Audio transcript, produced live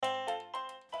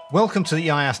Welcome to the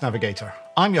EIS Navigator.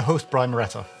 I'm your host, Brian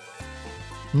Moretta.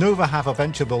 Nova have a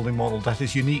venture building model that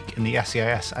is unique in the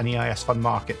SEIS and EIS fund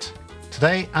market.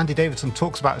 Today, Andy Davidson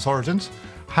talks about its origins,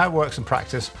 how it works in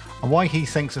practice, and why he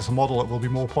thinks it's a model that will be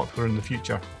more popular in the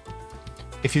future.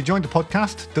 If you enjoyed the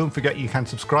podcast, don't forget you can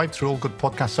subscribe through all good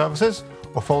podcast services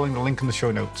or following the link in the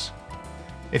show notes.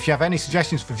 If you have any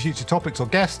suggestions for future topics or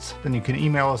guests, then you can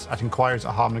email us at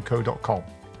inquiries@harmanandco.com.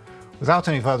 Without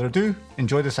any further ado,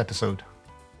 enjoy this episode.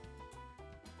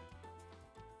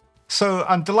 So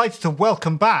I'm delighted to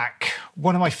welcome back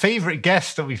one of my favourite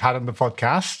guests that we've had on the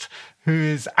podcast, who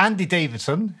is Andy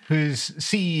Davidson, who's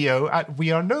CEO at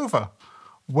We Are Nova.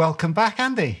 Welcome back,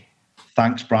 Andy.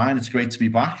 Thanks, Brian. It's great to be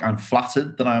back. I'm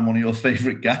flattered that I'm one of your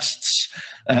favourite guests.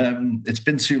 It's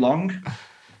been too long.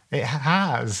 It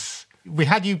has. We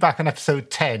had you back on episode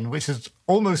 10, which is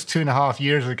almost 2.5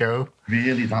 years ago.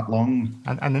 Really, that long?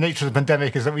 And the nature of the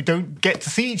pandemic is that we don't get to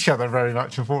see each other very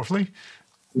much, unfortunately.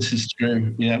 This is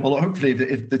true. Yeah. Well, hopefully,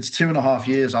 if it's 2.5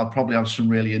 years, I'll probably have some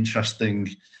really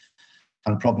interesting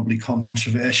and probably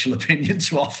controversial opinion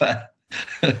to offer.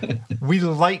 We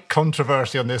like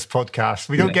controversy on this podcast.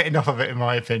 We don't get enough of it, in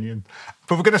my opinion.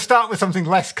 But we're going to start with something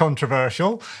less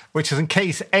controversial, which is in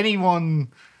case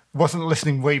anyone wasn't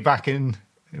listening way back in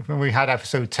when we had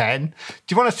episode 10.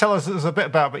 Do you want to tell us a bit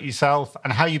about yourself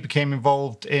and how you became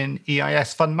involved in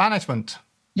EIS fund management?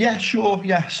 Yeah, sure.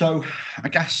 Yeah. So I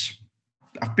guess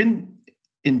I've been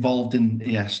involved in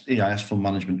EIS fund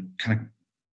management kind of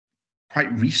quite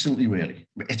recently, really.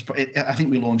 I think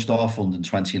we launched our fund in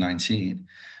 2019,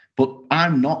 but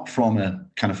I'm not from a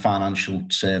kind of financial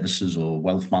services or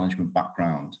wealth management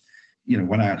background. You know,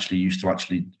 when I actually used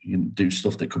to do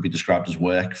stuff that could be described as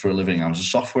work for a living, I was a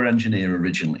software engineer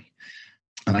originally.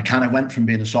 And I kind of went from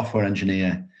being a software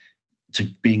engineer to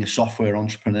being a software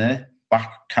entrepreneur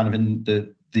back kind of in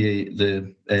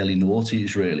the early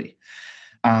noughties, really.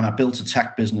 And I built a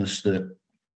tech business that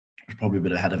was probably a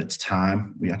bit ahead of its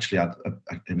time. We actually had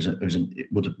it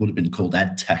would have been called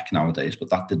ed tech nowadays,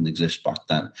 but that didn't exist back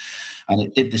then. And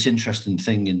it did this interesting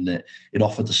thing in that it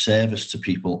offered the service to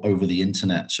people over the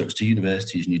internet. So it's to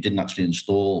universities, and you didn't actually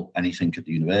install anything at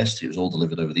the university. It was all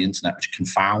delivered over the internet, which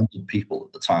confounded people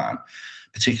at the time,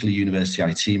 particularly university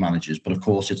IT managers. But of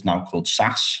course, it's now called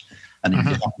SaaS. And if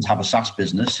you happen to have a SaaS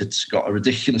business, it's got a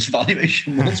ridiculous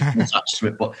valuation multiple attached to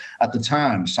it. But at the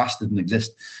time, SaaS didn't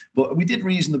exist. But we did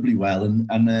reasonably well.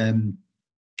 And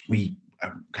we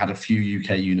had a few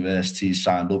UK universities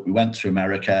signed up. We went to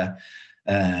America,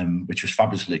 which was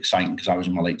fabulously exciting because I was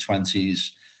in my late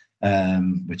 20s,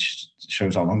 which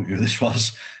shows how long ago this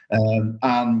was.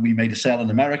 And we made a sale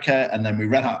in America, and then we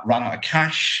ran out of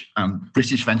cash, and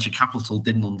British venture capital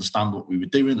didn't understand what we were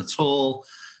doing at all.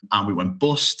 And we went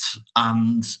bust,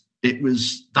 and that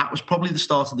was probably the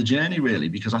start of the journey, really,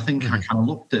 because I think I kind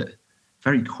of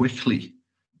very quickly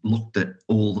looked at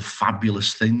all the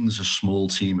fabulous things a small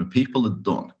team of people had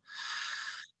done,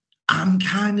 and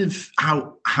kind of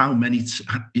how many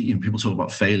people talk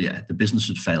about failure. The business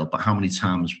had failed, but how many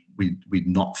times we'd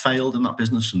not failed in that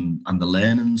business, and the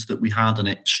learnings that we had. And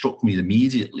it struck me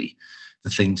immediately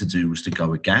the thing to do was to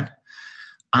go again.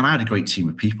 And I had a great team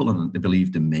of people, and they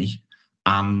believed in me.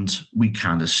 And we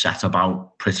kind of set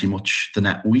about pretty much the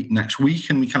next week,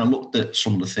 and we kind of looked at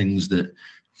some of the things that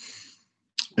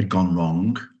had gone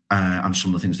wrong and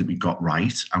some of the things that we got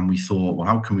right. And we thought, well,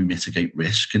 how can we mitigate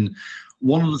risk? And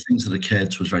one of the things that occurred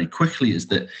to us very quickly is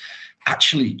that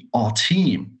actually our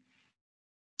team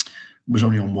was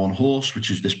only on one horse, which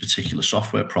is this particular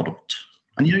software product.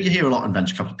 And you hear a lot in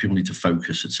venture capital, people need to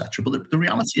focus, etc. But the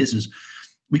reality is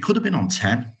we could have been on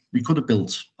 10. We could have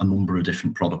built a number of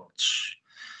different products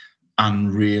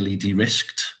and really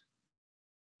de-risked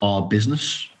our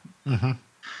business. Mm-hmm.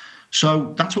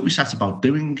 So that's what we set about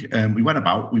doing. We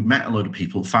met a load of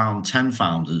people, found 10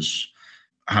 founders,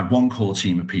 had one core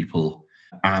team of people,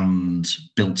 and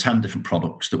built 10 different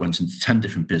products that went into 10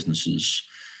 different businesses.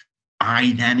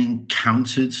 I then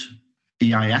encountered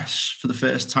EIS for the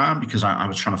first time because I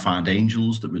was trying to find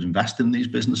angels that would invest in these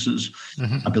businesses.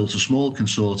 Mm-hmm. I built a small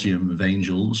consortium of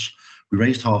angels. We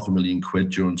raised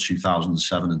 £500,000 during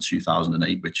 2007 and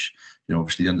 2008, which,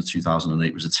 obviously the end of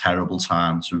 2008 was a terrible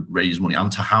time to raise money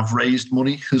and to have raised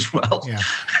money as well. Yeah.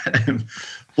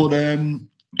 But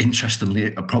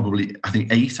interestingly, I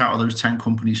think 8 out of those 10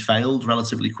 companies failed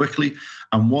relatively quickly.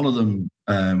 And one of them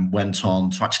went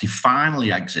on to actually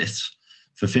finally exit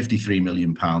for £53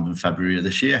 million in February of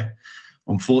this year.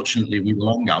 Unfortunately, we were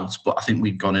long out, but I think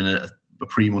we'd gone in at a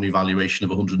pre-money valuation of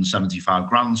 175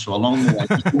 grand. So along the way,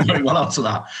 we've done very well out of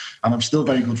that. And I'm still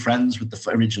very good friends with the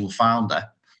original founder,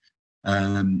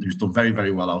 who's done very,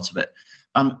 very well out of it.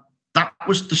 And that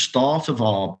was the start of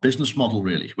our business model,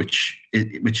 really, which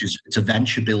is it's a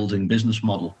venture building business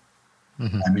model.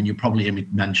 I mean, you probably hear me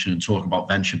mention and talk about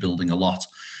venture building a lot.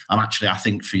 And actually, I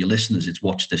think for your listeners, it's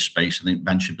watch this space. I think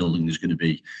venture building is going to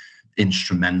be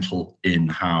instrumental in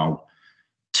how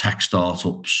tech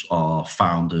startups are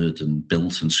founded and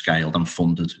built and scaled and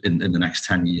funded in the next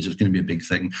 10 years. It's going to be a big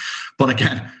thing. But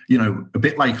again, a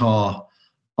bit like our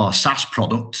SaaS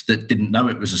product that didn't know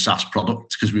it was a SaaS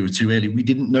product because we were too early. We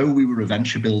didn't know we were a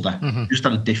venture builder. Just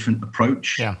had a different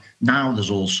approach. Yeah. Now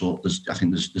there's I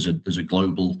think there's a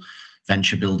global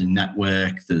venture building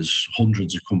network. There's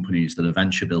hundreds of companies that are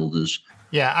venture builders.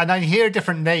 Yeah, and I hear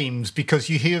different names because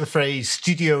you hear the phrase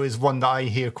studio is one that I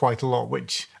hear quite a lot,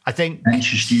 which I think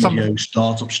venture studio,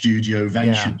 startup studio,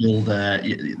 venture builder.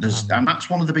 And that's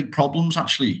one of the big problems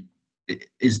actually,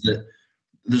 is that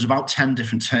there's about 10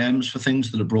 different terms for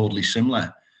things that are broadly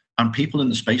similar, and people in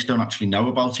the space don't actually know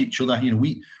about each other.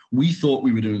 We thought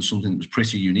we were doing something that was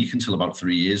pretty unique until about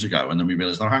 3 years ago, and then we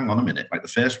realized, hang on a minute, like the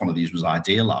first one of these was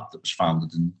Idea Lab that was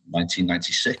founded in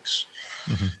 1996.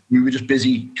 We were just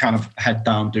busy kind of head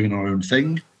down doing our own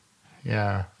thing.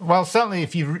 Yeah. Well, certainly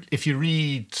if you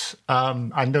read,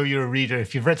 I know you're a reader,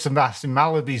 if you've read Sebastian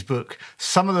Malaby's book,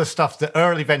 some of the stuff that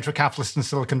early venture capitalists in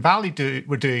Silicon Valley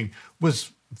were doing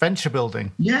was venture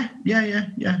building. Yeah.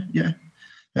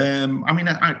 I mean,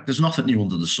 there's nothing new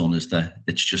under the sun, is there?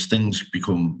 It's just things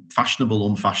become fashionable,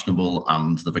 unfashionable,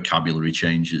 and the vocabulary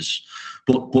changes.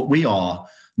 But we are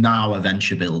now a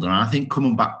venture builder, and I think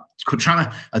coming back, this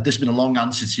has been a long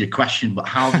answer to your question, but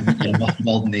how did we get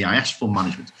involved in the EIS fund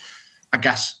management? I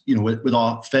guess, with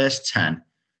our first 10,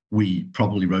 we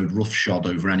probably rode roughshod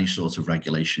over any sort of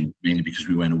regulation, mainly because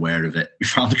we weren't aware of it. We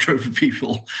found a group of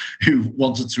people who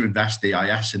wanted to invest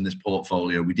EIS in this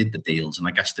portfolio. We did the deals, and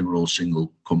I guess they were all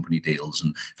single company deals.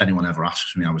 And if anyone ever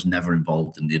asks me, I was never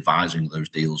involved in the advising of those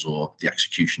deals or the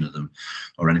execution of them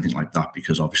or anything like that,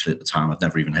 because obviously at the time I'd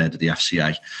never even heard of the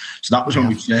FCA. So that was when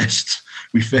we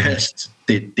first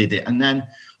did it. And then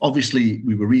obviously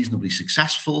we were reasonably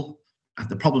successful. And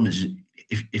the problem is,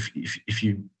 if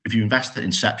you invest at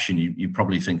inception, you're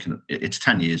probably thinking it's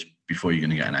 10 years before you're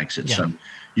going to get an exit. Yeah. So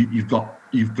you've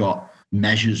got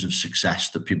measures of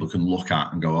success that people can look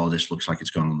at and go, oh, this looks like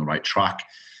it's going on the right track.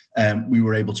 We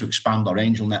were able to expand our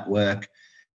angel network.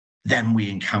 Then we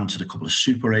encountered a couple of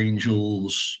super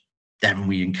angels. Then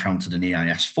we encountered an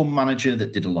EIS fund manager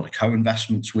that did a lot of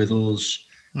co-investments with us.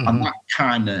 And that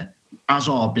kind of, as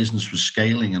our business was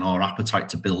scaling and our appetite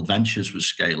to build ventures was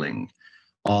scaling,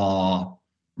 our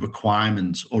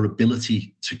requirement or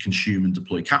ability to consume and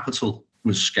deploy capital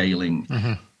was scaling.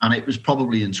 And it was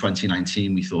probably in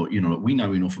 2019 we thought, we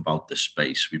know enough about this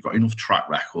space, we've got enough track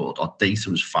record, our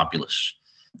data is fabulous,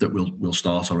 that we'll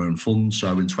start our own fund.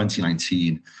 So in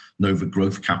 2019, Nova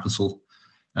Growth Capital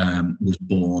was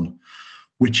born,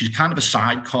 which is kind of a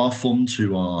sidecar fund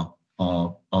to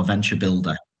our venture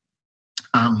builder.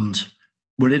 And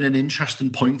we're in an interesting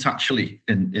point actually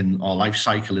in our life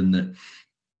cycle, in that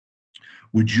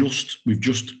we've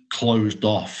just closed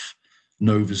off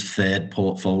Nova's third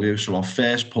portfolio. So our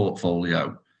first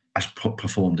portfolio has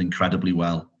performed incredibly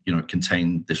well. It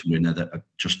contained this winner that I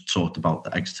just talked about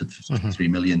that exited for 53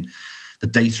 million. The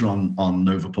data on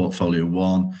Nova Portfolio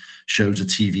 1 shows a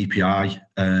TVPI.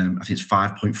 I think it's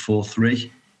 5.43.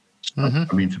 So,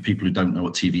 I mean, for people who don't know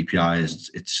what TVPI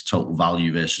is, it's total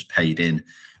value versus paid in.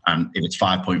 And if it's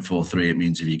 5.43, it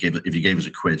means if you gave us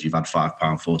a quid, you've had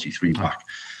 £5.43 back.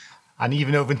 And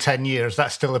even over 10 years,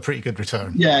 that's still a pretty good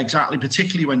return. Yeah, exactly.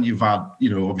 Particularly when you've had,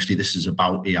 obviously this is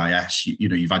about EIS,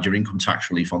 you've had your income tax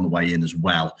relief on the way in as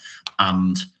well.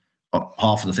 And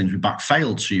half of the things we back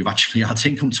failed. So you've actually had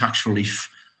income tax relief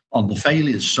on the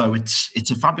failures. So it's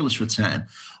a fabulous return.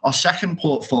 Our second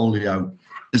portfolio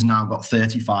has now got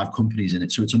 35 companies in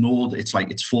it. So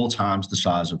it's 4 times the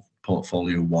size of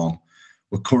portfolio 1.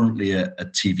 We're currently at a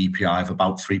TVPI of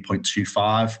about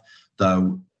 3.25,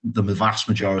 though the vast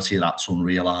majority of that's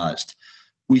unrealised.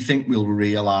 We think we'll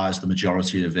realise the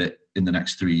majority of it in the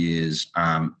next 3 years.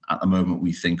 At the moment,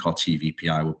 we think our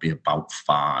TVPI will be about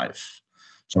 5.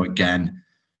 So again,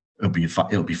 it'll be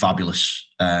fabulous.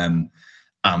 But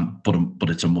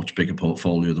it's a much bigger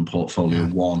portfolio than portfolio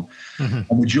 1. And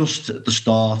we're just at the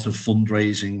start of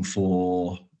fundraising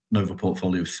for Nova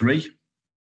Portfolio 3.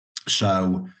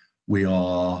 So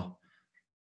we'll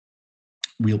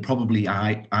probably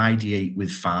ideate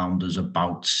with founders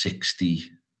about 60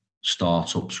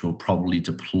 startups who will probably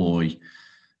deploy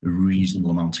a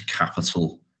reasonable amount of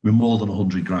capital. We're more than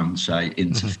 100 grand, say,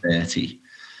 into 30.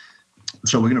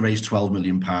 So we're going to raise £12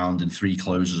 million in 3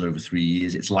 closes over 3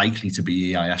 years. It's likely to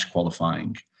be EIS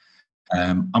qualifying.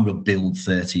 And we'll build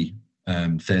 30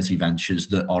 30 ventures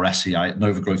that our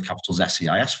Nova Growth Capital's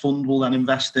SEIS fund will then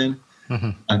invest in,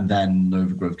 and then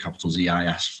Nova Growth Capital's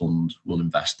EIS fund will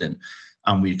invest in.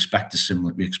 And we expect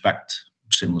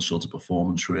similar sort of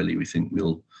performance, really. We think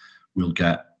we'll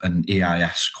get an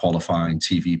EIS qualifying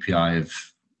TVPI of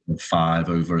 5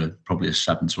 over probably a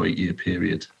 7 to 8 year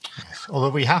period. Yes. Although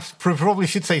we probably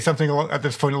should say something at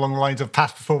this point along the lines of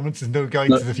past performance is no guide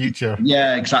to the future.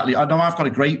 Yeah, exactly. I know I've got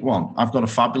a great one. I've got a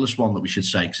fabulous one that we should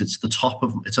say, because it's at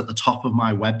the top of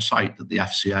my website that the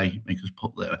FCA make us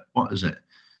put there. What is it?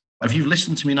 If you've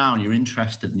listened to me now and you're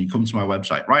interested and you come to my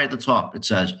website, right at the top it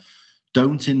says,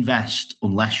 "Don't invest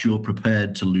unless you're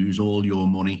prepared to lose all your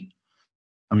money."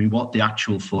 I mean, what the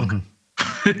actual fuck?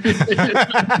 Thank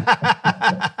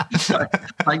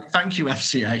you,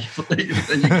 FCA.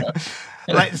 There you go.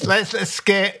 Let's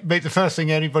make the first thing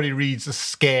anybody reads is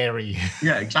scary.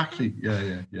 Yeah, exactly.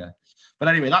 Yeah. But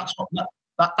anyway,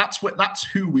 that's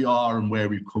who we are and where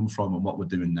we've come from and what we're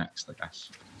doing next, I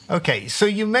guess. Okay, so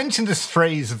you mentioned this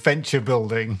phrase venture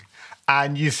building,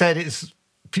 and you said it's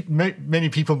many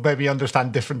people maybe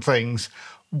understand different things.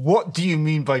 What do you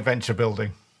mean by venture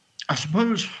building? I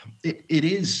suppose it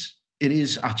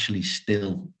is actually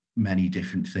still many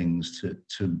different things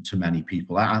to many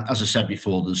people. As I said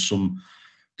before,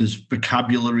 there's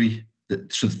vocabulary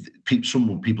that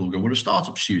some people will go, we're a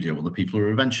startup studio, other people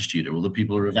are a venture studio, other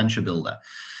people are a venture builder,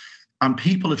 and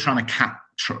people are trying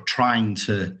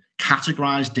to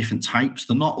categorize different types.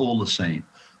 They're not all the same.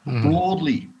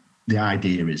 Broadly, the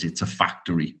idea is it's a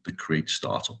factory that creates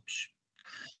startups.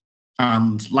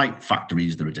 And like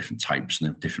factories, there are different types and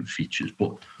they have different features.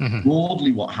 But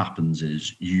broadly, what happens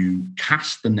is you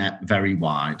cast the net very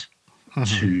wide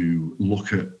to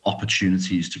look at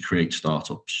opportunities to create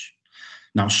startups.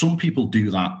 Now, some people do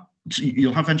that. So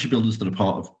you'll have venture builders that are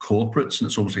part of corporates, and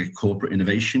it's almost like a corporate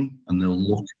innovation. And they'll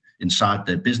look inside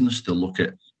their business. They'll look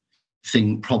at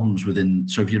problems within.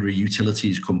 So if you're a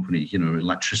utilities company,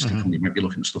 electricity company, you might be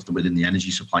looking at stuff that within the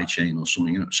energy supply chain or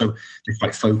something. So they're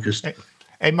quite focused.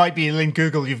 It might be in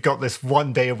Google, you've got this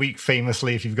one day a week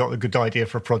famously if you've got a good idea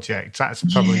for a project. That's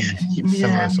probably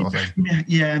similar sort of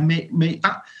thing.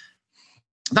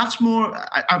 That's more,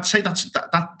 I'd say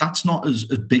that's not as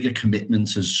big a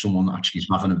commitment as someone actually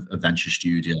having a venture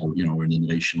studio, or an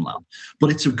innovation lab. But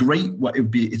it's a great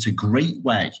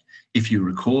way, if you're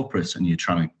a corporate and you're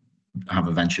trying to have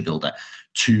a venture builder,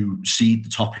 to seed the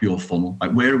top of your funnel.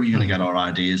 Like, where are we going to get our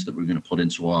ideas that we're going to put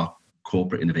into our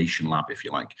corporate innovation lab, if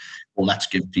you like? Well, let's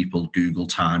give people Google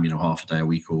time, half a day a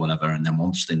week or whatever, and then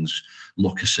once things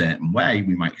look a certain way,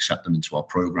 we might accept them into our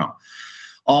program.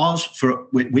 We're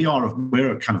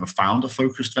kind of a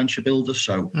founder-focused venture builder,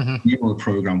 so we have a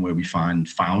program where we find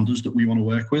founders that we want to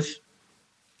work with.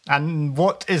 And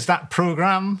what is that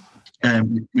program?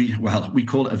 We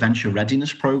call it a venture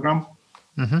readiness program.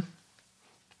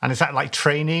 And is that like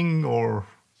training or?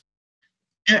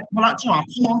 Yeah, well, I'll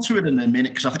come on to it in a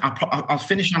minute, because I'll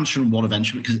finish answering what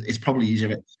eventually, because it's probably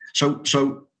easier.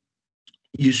 So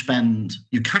you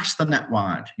cast the net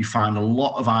wide, you find a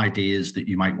lot of ideas that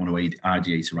you might want to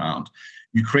ideate around.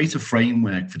 You create a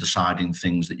framework for deciding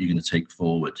things that you're going to take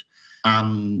forward,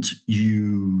 and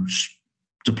you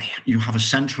have a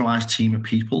centralized team of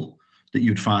people that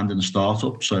you'd find in a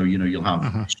startup. So, you'll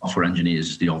have software engineers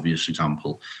is the obvious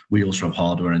example. We also have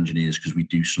hardware engineers because we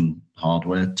do some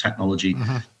hardware technology,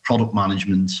 product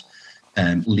management,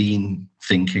 lean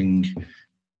thinking,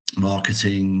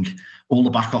 marketing, all the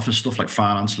back office stuff like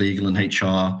finance, legal, and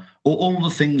HR, all the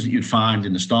things that you'd find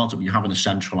in a startup. You have in a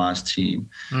centralized team.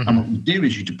 And what you do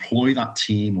is you deploy that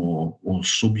team or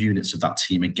subunits of that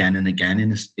team again and again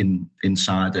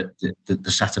inside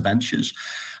the set of ventures.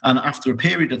 And after a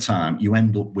period of time, you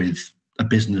end up with a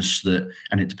business that,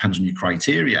 and it depends on your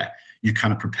criteria, you're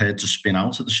kind of prepared to spin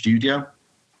out at the studio.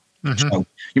 So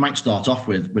you might start off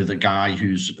with a guy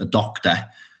who's a doctor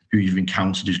who you've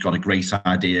encountered who's got a great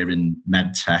idea in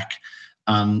med tech,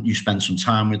 and you spend some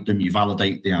time with them, you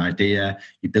validate the idea,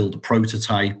 you build a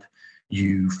prototype,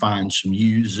 you find some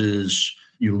users,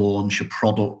 you launch a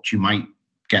product, you might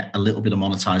get a little bit of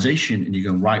monetization, and you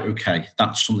go, right, okay,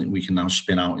 that's something we can now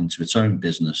spin out into its own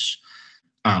business.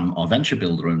 And our venture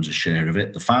builder owns a share of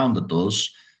it, the founder does.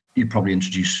 You probably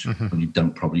introduce,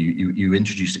 you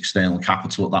introduce external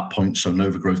capital at that point. So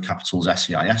Nova Growth Capital's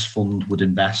SEIS fund would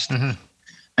invest.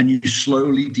 And you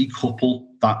slowly decouple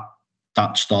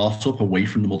that startup away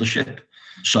from the mothership.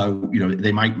 So,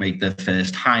 they might make their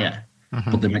first hire,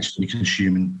 but they might still be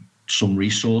consuming some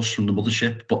resource from the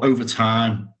mothership. But over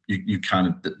time, you kind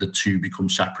of, the two become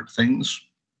separate things.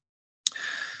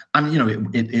 And,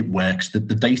 it works. The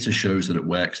data shows that it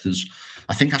works.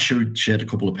 I think I shared a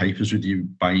couple of papers with you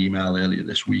by email earlier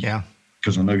this week. Yeah.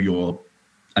 Because I know you're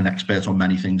an expert on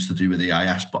many things to do with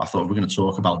EIS, but I thought if we're going to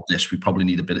talk about this, we probably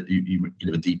need a bit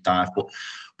of a deep dive. But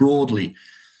broadly,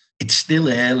 it's still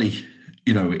early,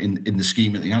 in the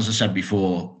scheme of things. As I said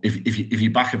before, if you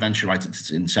back a venture right at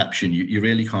its inception, you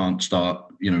really can't start,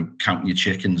 counting your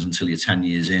chickens until you're 10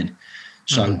 years in.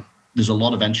 So there's a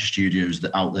lot of venture studios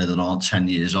out there that aren't 10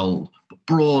 years old, but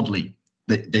broadly,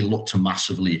 they look to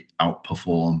massively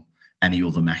outperform any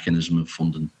other mechanism of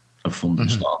funding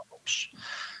startups.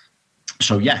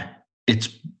 So yeah, it's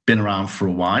been around for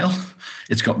a while.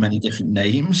 It's got many different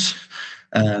names.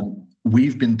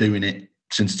 We've been doing it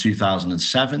since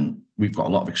 2007. We've got a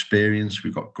lot of experience.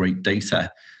 We've got great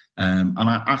data, and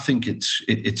I think it's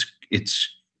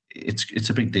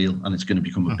a big deal, and it's going to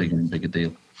become a bigger and bigger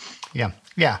deal.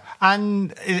 Yeah,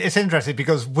 and it's interesting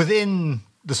because within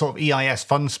the sort of EIS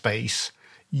fund space,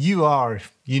 you are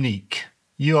unique.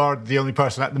 You are the only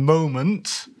person at the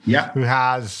moment who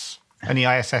has an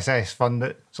EIS fund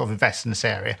that sort of invests in this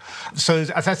area. So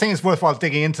I think it's worthwhile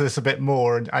digging into this a bit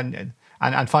more and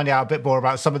finding out a bit more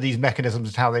about some of these mechanisms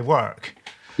and how they work.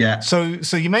 Yeah. So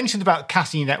you mentioned about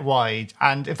casting your net wide,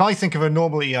 and if I think of a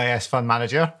normal EIS fund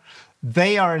manager,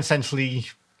 they are essentially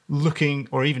looking,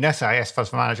 or even SIS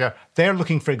fund manager, they're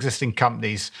looking for existing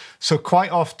companies. So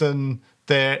quite often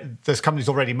there's companies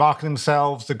already marketing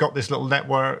themselves, they've got this little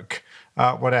network,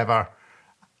 whatever.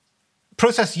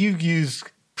 Process you use,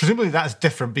 presumably that's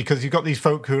different because you've got these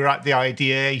folk who are at the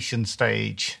ideation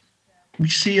stage. We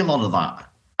see a lot of that,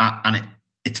 and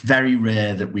it's very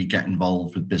rare that we get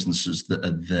involved with businesses that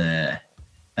are there.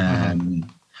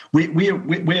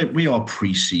 We are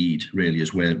pre-seed, really,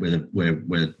 is where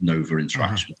Nova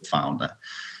interacts with the founder.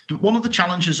 One of the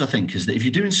challenges, I think, is that if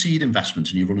you're doing seed investment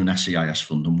and you run an SEIS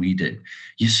fund, and we did,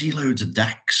 you see loads of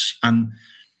decks, and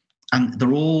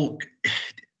they're all,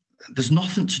 there's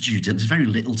nothing to due diligence, very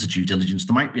little to due diligence.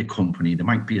 There might be a company, there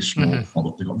might be a small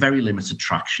product, they've got very limited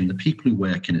traction. The people who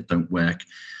work in it don't work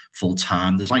full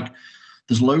time.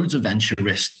 There's loads of venture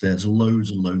risk. There's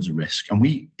loads and loads of risk. And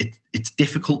it's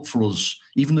difficult for us,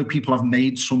 even though people have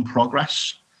made some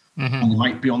progress and they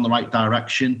might be on the right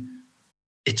direction,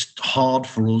 it's hard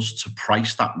for us to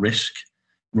price that risk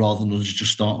rather than us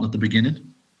just starting at the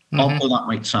beginning. Although that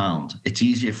might sound, it's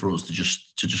easier for us to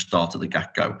just start at the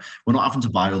get-go. We're not having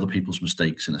to buy other people's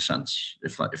mistakes, in a sense,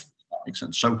 if that makes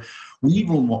sense. So we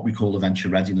run what we call a venture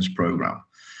readiness program.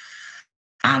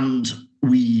 And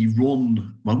we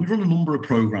run a number of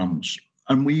programs,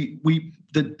 and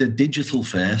the digital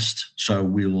first. So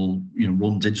we'll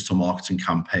run digital marketing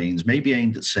campaigns, maybe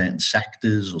aimed at certain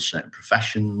sectors or certain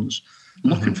professions,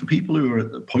 looking for people who are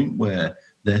at the point where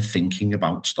they're thinking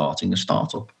about starting a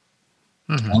startup.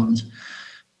 And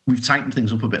we've tightened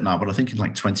things up a bit now, but I think in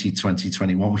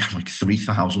 2021 we had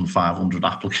 3,500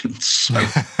 applicants. So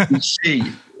we see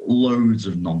loads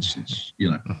of nonsense,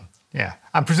 Yeah,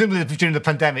 and presumably during the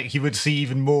pandemic, you would see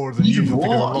even more than usual.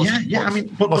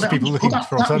 Lots of people looking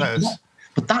for alternatives.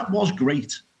 But that was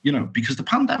great, because the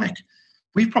pandemic,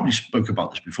 we've probably spoke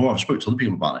about this before. I've spoke to other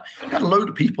people about it. We had a load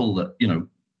of people that,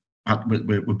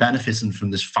 were benefiting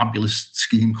from this fabulous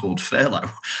scheme called furlough.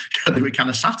 They were kind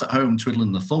of sat at home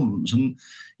twiddling their thumbs. And,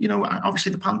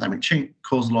 obviously the pandemic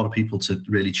caused a lot of people to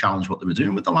really challenge what they were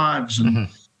doing with their lives. And,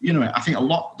 I think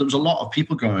there was a lot of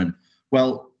people going,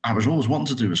 well, I was always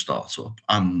wanting to do a startup,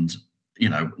 and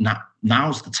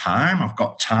now's the time. I've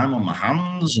got time on my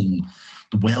hands, and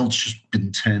the world's just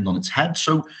been turned on its head.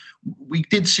 So we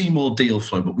did see more deal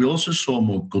flow, but we also saw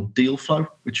more good deal flow,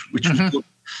 which was good.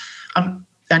 And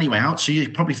anyway, so you're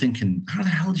probably thinking, how the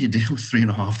hell do you deal with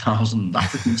 3,500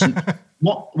 applicants?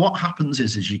 What happens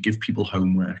is you give people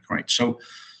homework, right? So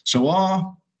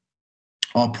our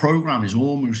program is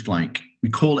almost like, we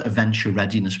call it a venture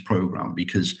readiness program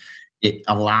because it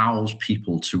allows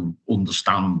people to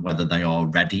understand whether they are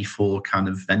ready for kind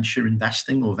of venture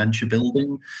investing or venture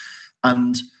building.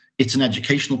 And it's an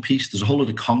educational piece. There's a whole lot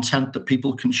of content that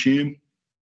people consume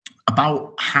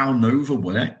about how Nova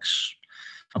works,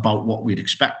 about what we'd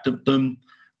expect of them,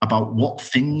 about what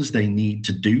things they need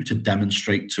to do to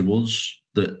demonstrate to us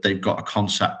that they've got a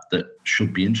concept that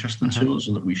should be interesting to us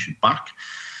and that we should back.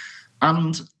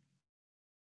 And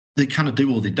they kind of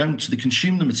do or they don't. So they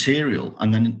consume the material,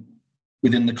 and then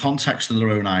within the context of their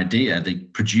own idea, they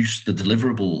produce the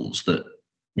deliverables that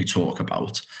we talk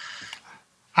about.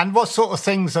 And what sort of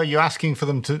things are you asking for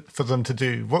them to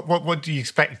do? What do you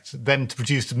expect them to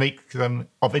produce to make them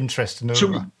of interest to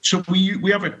Nova? So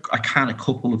we have a kind of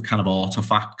couple of kind of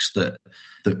artifacts that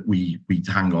we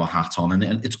hang our hat on,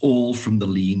 and it's all from the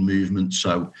lean movement.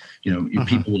 So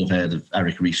people will have heard of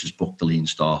Eric Ries's book, The Lean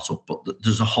Startup, but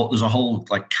there's a whole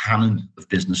like canon of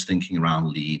business thinking around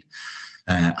lean.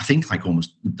 I think like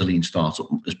almost the Lean Startup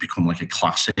has become like a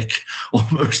classic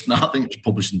almost now. I think it was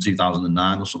published in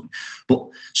 2009 or something. But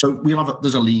so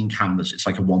there's a lean canvas. It's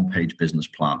like a one-page business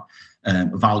plan,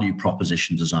 value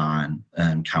proposition design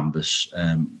canvas,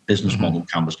 business model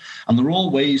canvas. And they're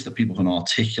all ways that people can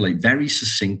articulate very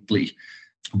succinctly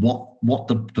what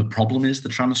the problem is they're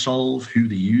trying to solve, who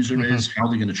the user is, how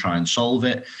they're going to try and solve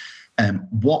it,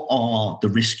 what are the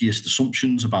riskiest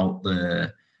assumptions about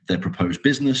their proposed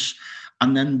business.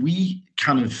 And then we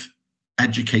kind of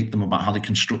educate them about how they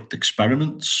construct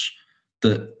experiments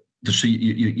so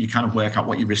you kind of work out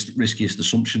what your riskiest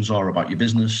assumptions are about your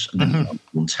business, and then you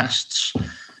run tests.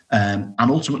 And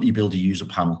ultimately you build a user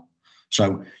panel.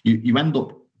 So you end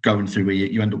up going through,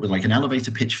 you end up with like an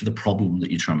elevator pitch for the problem that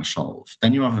you're trying to solve.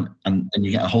 Then you have and you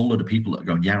get a whole load of people that are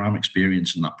going, yeah, I'm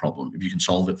experiencing that problem. If you can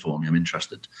solve it for me, I'm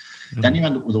interested. Then you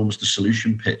end up with almost a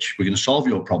solution pitch. We're going to solve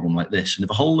your problem like this. And if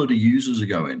a whole load of users are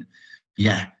going,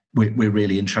 yeah, we're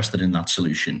really interested in that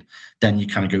solution, then you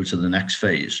kind of go to the next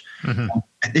phase.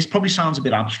 This probably sounds a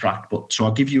bit abstract, but so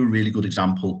I'll give you a really good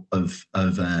example of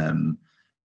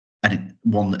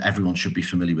one that everyone should be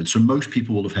familiar with. So most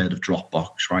people will have heard of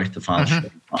Dropbox, right? The file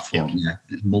sharing platform,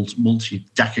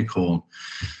 multi-decacorn.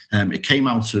 It came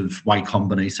out of Y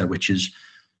Combinator, which is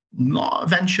not a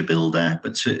venture builder,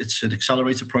 but it's an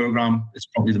accelerator program. It's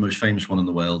probably the most famous one in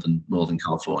the world in Northern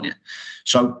California.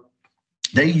 So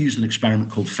they used an experiment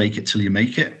called Fake It Till You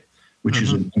Make It, which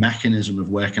is a mechanism of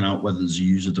working out whether there's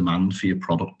user demand for your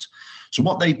product. So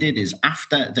what they did is,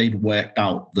 after they'd worked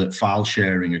out that file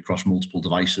sharing across multiple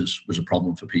devices was a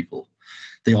problem for people,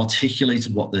 they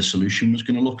articulated what their solution was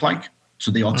going to look like.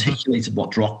 So they articulated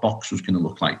what Dropbox was going to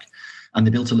look like. And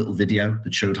they built a little video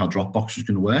that showed how Dropbox was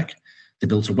going to work. They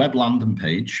built a web landing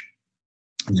page,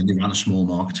 and then they ran a small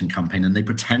marketing campaign, and they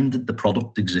pretended the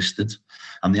product existed,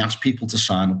 and they asked people to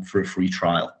sign up for a free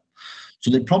trial. So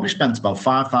they probably spent about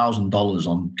 $5,000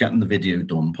 on getting the video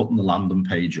done, putting the landing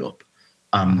page up,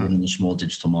 and running a small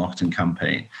digital marketing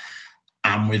campaign.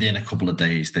 And within a couple of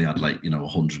days, they had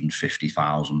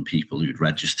 150,000 people who'd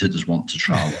registered as want to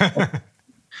trial.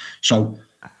 So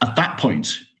at that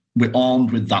point, we're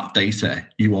armed with that data.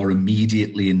 You are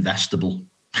immediately investable.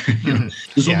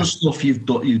 There's other stuff you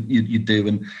do,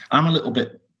 and I'm a little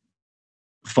bit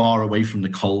far away from the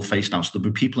coal face now. So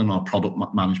there'll be people in our product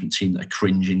management team that are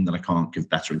cringing that I can't give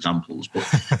better examples. But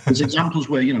there's examples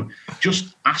where,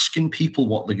 just asking people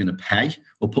what they're going to pay,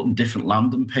 or putting different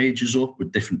landing pages up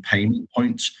with different payment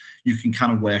points, you can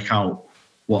kind of work out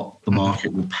what the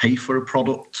market will pay for a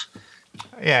product.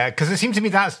 Yeah, because it seems to me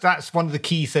that's one of the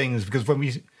key things, because when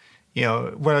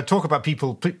when I talk about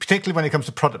people, particularly when it comes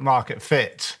to product market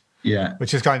fit,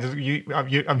 which is kind of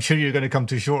I'm sure you're going to come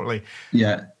to shortly.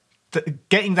 Yeah,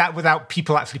 getting that without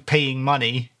people actually paying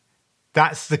money,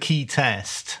 that's the key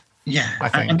test. Yeah, I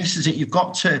think. And this is it. You've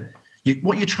got to.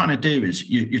 What you're trying to do is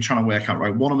you're trying to work out,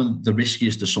 right, what are the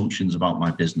riskiest assumptions about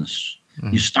my business.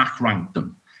 You stack rank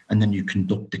them, and then you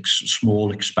conduct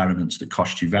small experiments that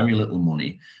cost you very little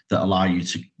money that allow you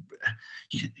to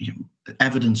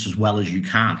evidence as well as you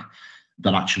can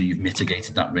that actually you've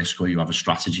mitigated that risk, or you have a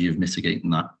strategy of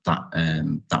mitigating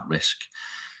that risk.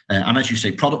 And as you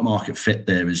say, product market fit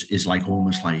there is like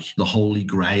almost like the holy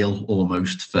grail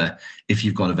almost for if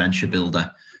you've got a venture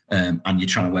builder and you're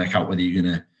trying to work out whether you're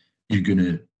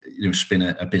gonna spin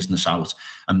a business out.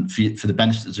 And for the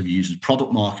benefits of users,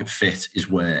 product market fit is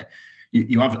where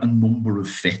you have a number of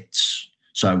fits.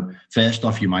 So first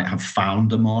off, you might have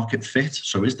founder market fit.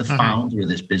 So is the founder of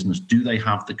this business, do they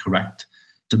have the correct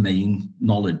domain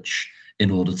knowledge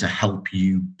in order to help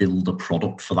you build a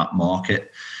product for that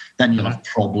market? Then you'll have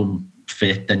problem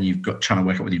fit. Then you've got trying to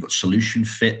work out whether you've got solution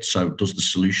fit. So does the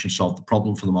solution solve the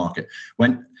problem for the market?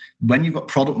 When you've got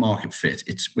product market fit,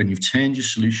 it's when you've turned your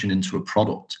solution into a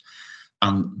product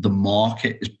and the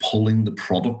market is pulling the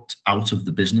product out of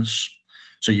the business.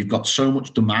 So you've got so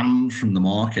much demand from the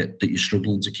market that you're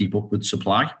struggling to keep up with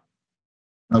supply.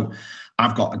 So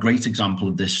I've got a great example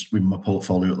of this in my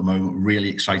portfolio at the moment. Really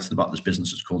excited about this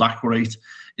business. It's called Accurate.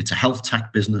 It's a health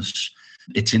tech business.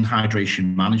 It's in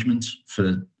hydration management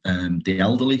for the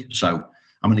elderly. So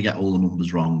I'm going to get all the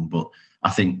numbers wrong, but I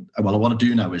think what I want to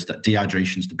do now is that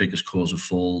dehydration is the biggest cause of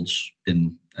falls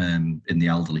in the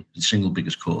elderly, the single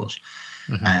biggest cause.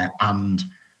 And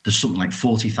there's something like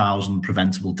 40,000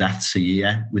 preventable deaths a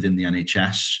year within the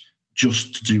NHS,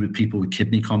 just to do with people with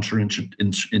kidney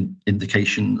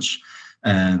contraindications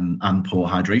and poor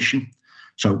hydration.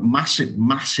 So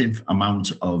massive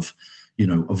amount of,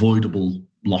 avoidable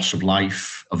loss of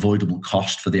life, avoidable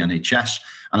cost for the NHS.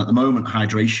 And at the moment,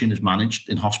 hydration is managed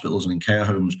in hospitals and in care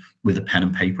homes with a pen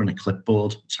and paper and a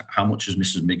clipboard. So how much has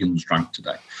Mrs. Miggins drank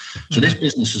today? So this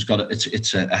business has got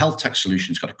it's a health tech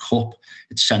solution. It's got a cup.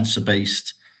 It's sensor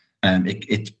based.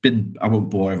 It's been, I won't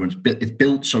bore everyone, it's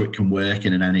built so it can work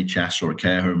in an NHS or a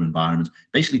care home environment.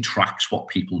 Basically tracks what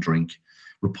people drink,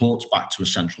 reports back to a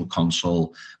central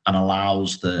console, and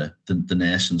allows the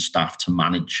nurse and staff to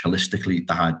manage holistically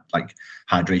the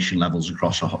hydration levels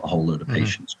across a whole load of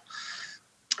patients.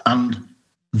 And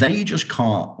they just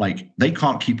can't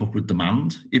keep up with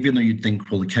demand. Even though you'd think,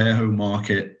 well, the care home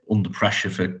market under pressure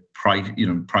for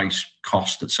price,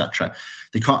 cost, etc.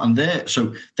 They can't, and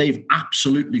they've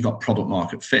absolutely got product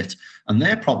market fit. And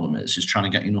their problem is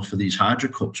trying to get enough of these Hydro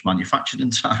Cups manufactured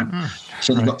in time.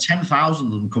 So they've got 10,000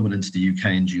 of them coming into the UK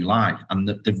in July, and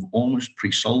they've almost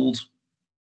pre-sold,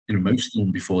 most of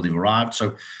them before they've arrived.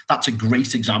 So that's a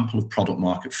great example of product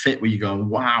market fit, where you go,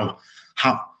 wow,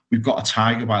 we've got a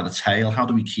tiger by the tail. How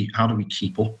do we keep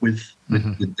up with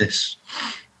this?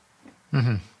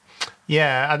 Mm-hmm.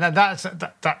 Yeah, and that's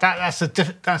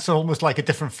almost like a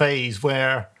different phase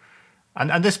where,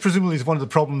 and this presumably is one of the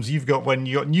problems you've got when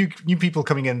you got new people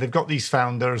coming in. They've got these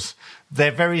founders.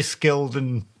 They're very skilled,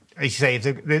 and as you say,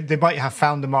 they might have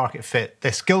found the market fit.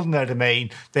 They're skilled in their domain.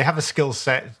 They have a skill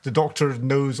set. The doctor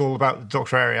knows all about the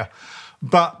doctor area,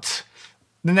 but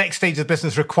the next stage of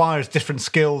business requires different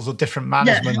skills or different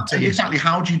management. Yeah, exactly.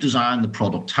 How do you design the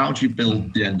product? How do you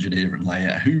build the engineering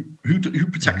layer? Who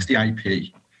protects the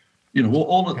IP?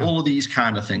 All of these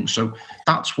kind of things. So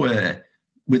that's where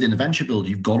within a venture builder,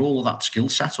 you've got all of that skill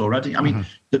set already. I mean,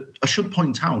 I should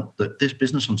point out that this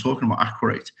business I'm talking about,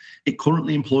 Accurate, it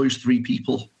currently employs 3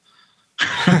 people.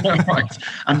 Right.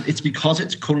 And it's because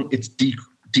it's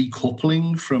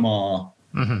decoupling from our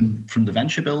from the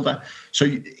venture builder. So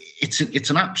it's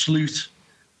an absolute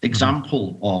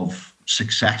example of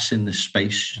success in this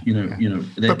space.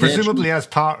 But presumably, as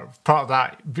part of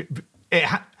that,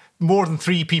 more than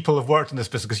 3 people have worked in this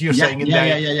business, because you're saying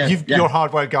your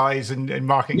hardware guys and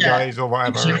marketing guys or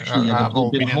whatever. Exactly. There's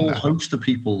been a whole host of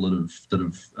people that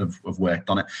have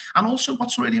worked on it. And also,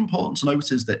 what's really important to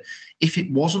note is that if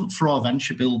it wasn't for our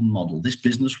venture building model, this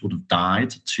business would have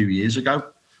died 2 years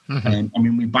ago.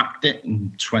 We backed it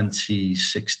in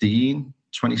 2016,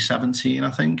 2017,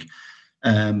 I think.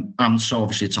 And so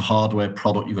obviously it's a hardware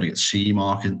product. You've got to get CE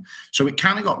market. So it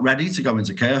kind of got ready to go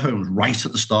into care homes right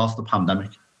at the start of the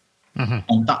pandemic.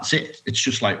 And that's it. It's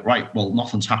just like, right, well,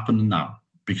 nothing's happening now,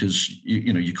 because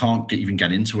you can't even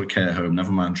get into a care home,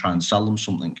 never mind try and sell them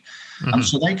something. And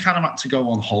so they kind of had to go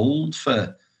on hold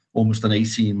for almost an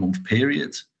 18-month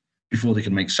period before they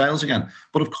can make sales again.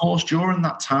 But of course, during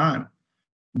that time,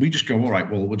 we just go, all right,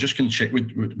 well, we're just going to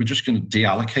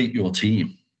deallocate your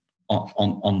team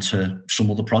onto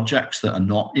some other projects that are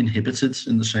not inhibited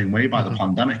in the same way by the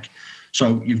pandemic.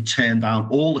 So you've turned down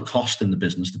all the cost in the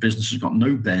business. The business has got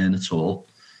no burn at all.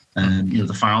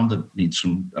 The founder needs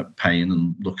some paying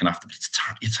and looking after, but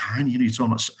it's tiny. It's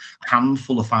almost a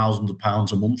handful of thousands of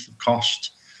pounds a month of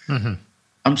cost.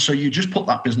 And so you just put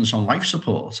that business on life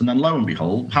support, and then lo and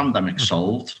behold, pandemic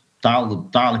solved, dial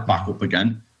it back up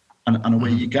again, and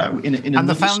away you go. And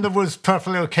the founder was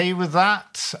perfectly okay with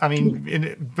that. I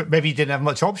mean, but maybe he didn't have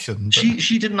much option. But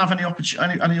she didn't have any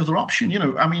other option. It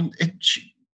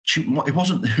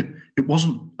wasn't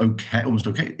okay. It was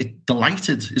okay.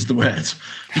 Delighted is the word,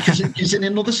 because in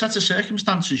another set of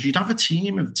circumstances, you'd have a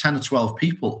team of 10 or 12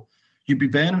 people. You'd be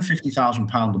burning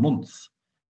 £50,000 a month.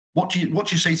 What do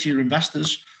you say to your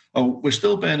investors? Oh, we're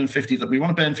still burning we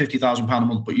want to burn £50,000 a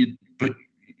month, but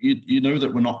you know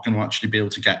that we're not going to actually be able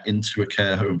to get into a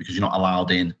care home because you're not allowed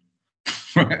in,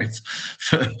 right?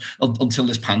 Until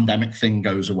this pandemic thing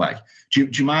goes away. Do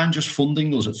you mind just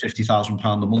funding us at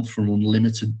 £50,000 a month for an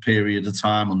unlimited period of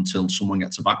time until someone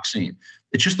gets a vaccine?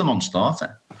 It's just a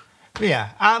non-starter.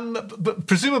 Yeah, but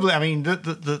presumably, I mean,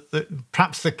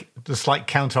 perhaps the slight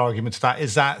counter argument to that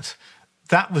is that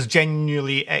was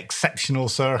genuinely exceptional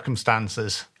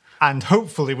circumstances. And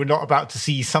hopefully we're not about to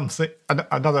see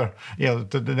another,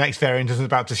 the next variant isn't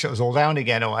about to shut us all down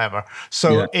again or whatever.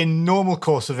 So in normal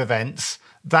course of events,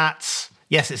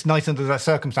 it's nice under those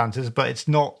circumstances, but it's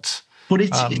not. But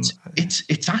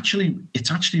it's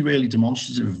actually really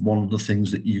demonstrative of one of the things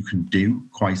that you can do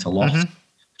quite a lot.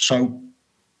 So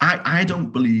I don't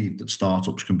believe that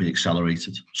startups can be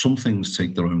accelerated. Some things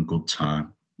take their own good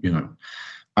time,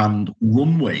 And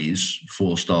runways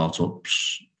for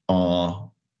startups are,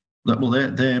 well,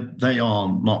 they are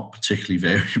not particularly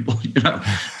variable.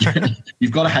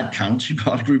 You've got a head count, you've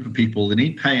got a group of people, they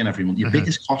need paying every month. Your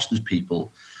biggest cost is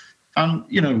people. And,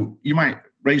 you might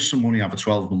raise some money, have a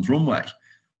 12-month runway,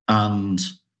 and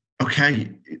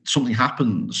okay, something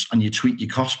happens and you tweak your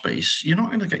cost base, you're not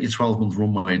going to get your 12-month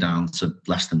runway down to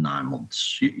less than 9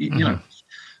 months. You know,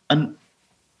 and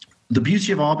the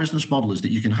beauty of our business model is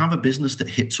that you can have a business that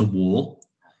hits a wall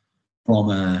from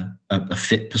a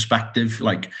fit perspective.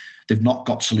 Like, they've not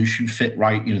got solution fit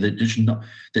right. They're just not.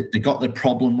 They got their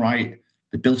problem right.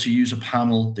 They built a user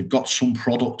panel. They've got some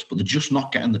product, but they're just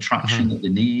not getting the traction that they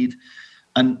need.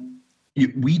 And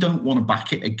we don't want to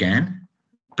back it again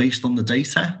based on the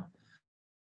data.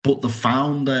 But the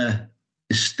founder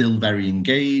is still very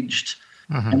engaged,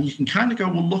 and you can kind of go,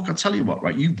 well, look, I'll tell you what,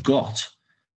 right? You've got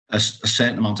a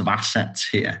certain amount of assets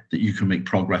here that you can make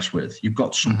progress with. You've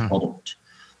got some product.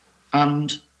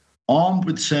 And armed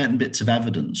with certain bits of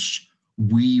evidence,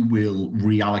 we will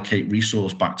reallocate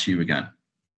resource back to you again.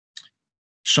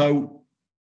 So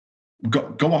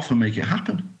go off and make it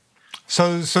happen.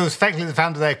 So effectively the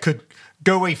founder there could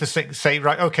go away for say,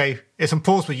 right, okay, it's on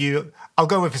pause with you. I'll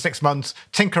go away for 6 months,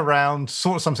 tinker around,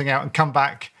 sort something out, and come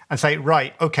back and say,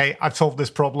 right, okay, I've solved this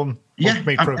problem.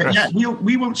 Made progress.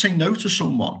 We won't say no to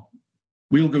someone.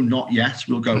 We'll go not yet.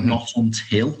 We'll go not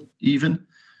until even.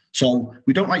 So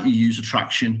we don't like your user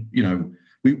traction.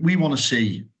 We want to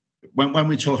see when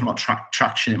we're talking about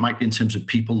traction, it might be in terms of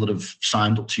people that have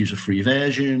signed up to use a free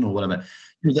version or whatever.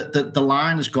 The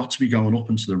line has got to be going up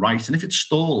and to the right. And if it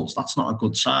stalls, that's not a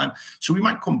good sign. So we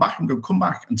might come back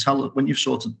and tell it when you've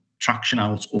sorted traction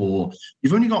out, or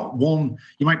you've only got one.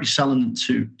 You might be selling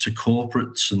to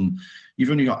corporates, and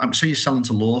you've only got, say you're selling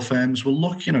to law firms. Well,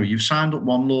 look, you've signed up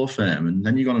one law firm and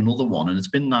then you got another one, and it's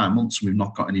been 9 months and we've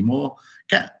not got any more.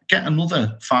 Get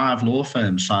another 5 law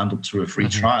firms signed up to a free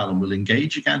trial, and we'll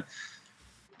engage again.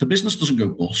 The business doesn't go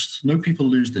bust. No people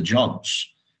lose their jobs.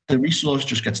 The resource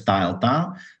just gets dialed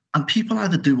down, and people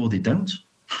either do or they don't.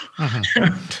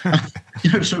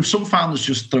 So some founders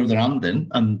just throw their hand in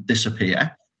and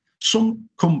disappear. Some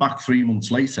come back 3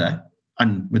 months later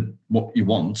and with what you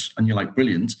want, and you're like,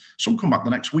 brilliant. Some come back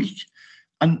the next week,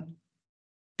 and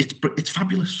it's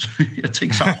fabulous. It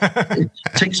takes out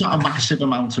a massive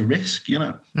amount of risk,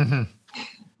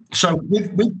 So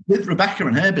with Rebecca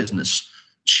and her business,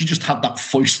 she just had that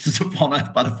foisted upon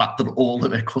her by the fact that all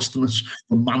of her customers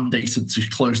were mandated to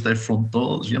close their front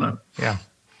doors,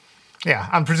 Yeah,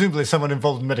 and presumably someone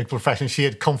involved in the medical profession, she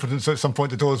had confidence that at some point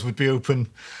the doors would be open,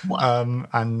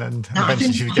 and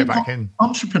eventually she would get back in.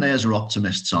 Entrepreneurs are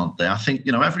optimists, aren't they? I think,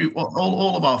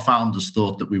 all of our founders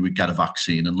thought that we would get a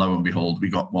vaccine, and lo and behold, we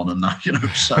got one, and now,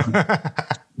 so...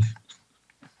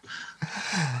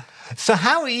 So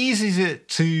how easy is it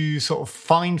to sort of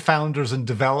find founders and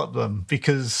develop them?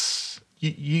 Because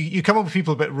you come up with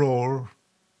people a bit raw,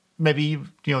 maybe,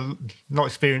 not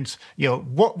experienced.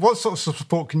 What sort of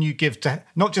support can you give to,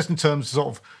 not just in terms of sort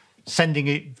of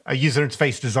sending a user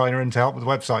interface designer in to help with the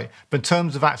website, but in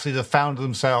terms of actually the founder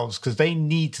themselves, because they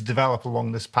need to develop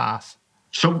along this path?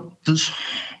 So there's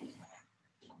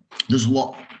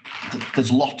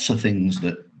lots of things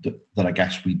that I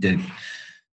guess we do.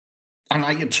 And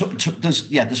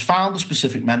there's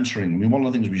founder-specific mentoring. I mean, one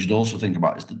of the things we should also think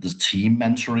about is that there's team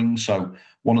mentoring. So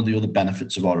one of the other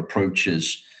benefits of our approach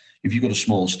is, if you've got a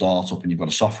small startup and you've got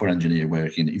a software engineer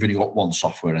working, you've only got one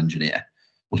software engineer.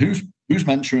 Well, who's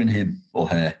mentoring him or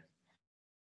her?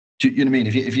 Do you know what I mean?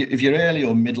 If you're early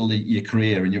or middle of your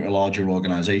career and you're a larger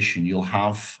organization, you'll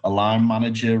have a line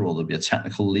manager, or there'll be a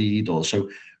technical lead, or so.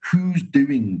 Who's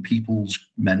doing people's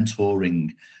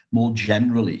mentoring more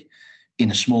generally in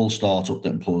a small startup that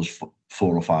employs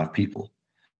 4 or 5 people?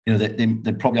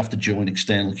 They probably have to join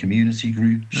external community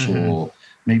groups, or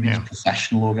maybe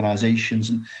professional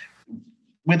organizations. And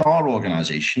with our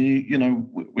organization,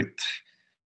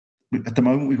 at the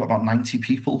moment, we've got about 90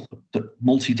 people, that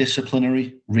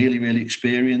multidisciplinary, really, really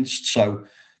experienced. So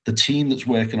the team that's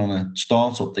working on a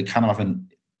startup, they kind of have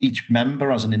each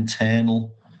member has an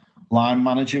internal line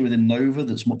manager within Nova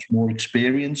that's much more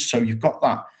experienced. So you've got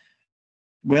that.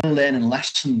 We're learning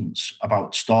lessons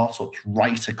about startups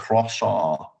right across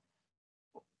our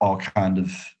kind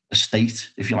of estate,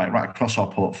 if you like, right across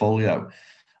our portfolio.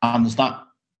 And there's that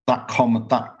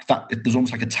there's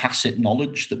almost like a tacit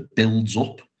knowledge that builds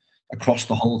up across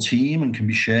the whole team and can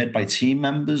be shared by team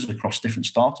members across different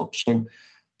startups. So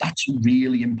that's a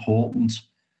really important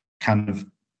kind of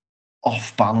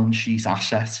off-balance sheet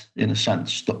asset, in a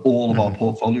sense, that all of our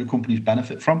portfolio companies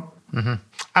benefit from.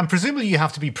 And presumably you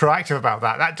have to be proactive about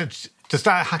that. Does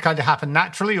that kind of happen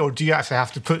naturally, or do you actually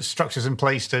have to put structures in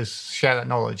place to share that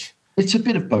knowledge? It's a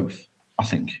bit of both, I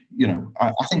think.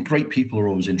 I think great people are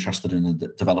always interested in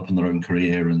developing their own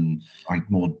career and like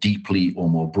more deeply or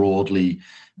more broadly.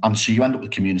 And so you end up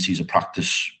with communities of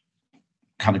practice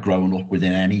kind of growing up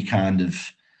within any kind of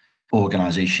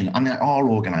organization. And our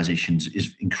organization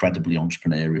is incredibly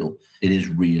entrepreneurial. It is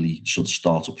really sort of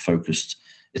startup focused.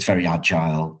 It's very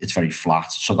agile. It's very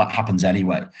flat. So that happens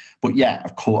anyway. But yeah,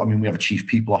 of course, I mean, we have a chief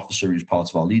people officer who's part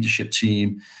of our leadership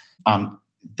team. And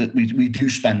that we do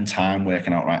spend time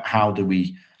working out, right, how do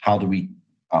we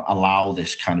allow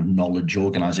this kind of knowledge,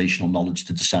 organizational knowledge,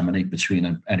 to disseminate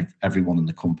between everyone in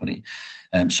the company,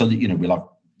 so that we'll have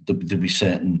there'll be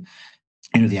certain,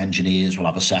 the engineers will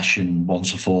have a session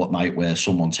once a fortnight where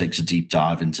someone takes a deep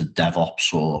dive into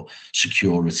DevOps or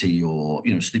security, or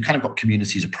so they've kind of got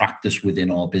communities of practice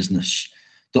within our business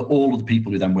that all of the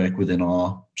people who then work within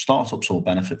our startups all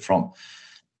benefit from.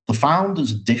 The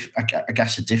founders, I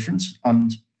guess, are different,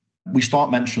 and we start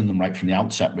mentoring them right from the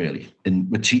outset, really. And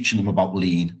we're teaching them about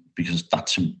lean because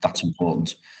that's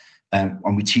important,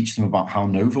 and we teach them about how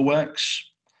Nova works.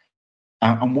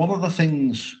 And one of the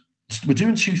things we're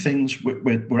doing, two things: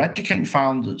 we're educating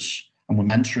founders and we're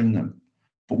mentoring them,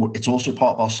 but it's also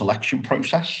part of our selection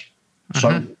process.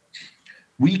 So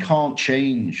we can't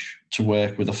change to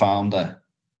work with a founder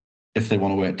if they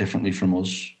want to work differently from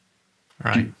us.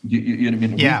 Right. You know what I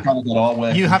mean? Yeah. We've kind of got our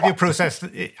way. You have your process,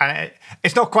 and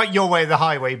it's not quite your way of the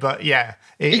highway, but yeah.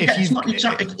 It's not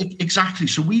exactly.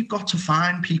 So we've got to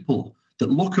find people that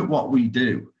look at what we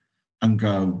do and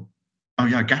go, "Oh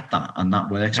yeah, I get that, and that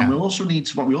works." Yeah. And we also need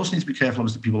to be careful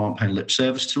is that people aren't paying lip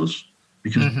service to us,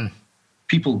 because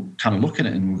people kind of look at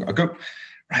it and go,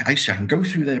 "Right, I see. I can go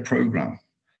through their program,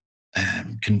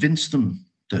 convince them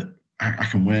that I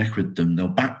can work with them. They'll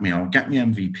back me. I'll get my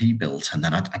MVP built, and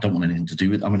then I don't want anything to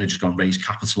do with it. I'm going to just go and raise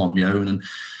capital on my own."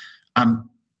 And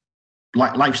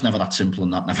life's never that simple,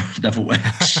 and that never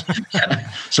works.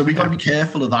 So we've got to be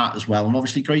careful of that as well. And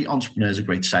obviously, great entrepreneurs are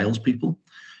great salespeople,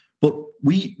 but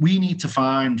we need to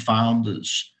find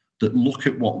founders that look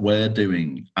at what we're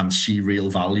doing and see real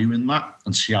value in that,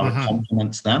 and see how it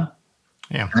complements them.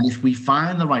 Yeah. And if we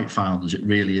find the right founders, it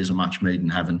really is a match made in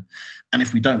heaven. And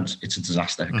if we don't, it's a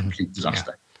disaster, a complete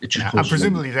disaster. Yeah. It just and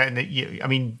presumably then,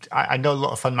 I know a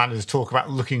lot of fund managers talk about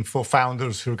looking for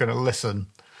founders who are going to listen.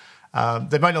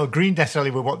 They might not agree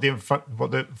necessarily with what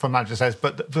the fund manager says,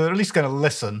 but they're at least going to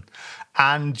listen.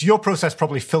 And your process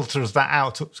probably filters that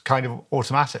out kind of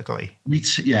automatically.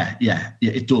 Yeah,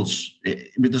 it does.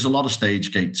 There's a lot of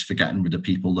stage gates for getting rid of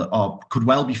people that could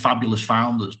well be fabulous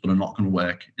founders, but are not going to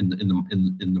work in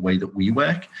the way that we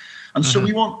work. And so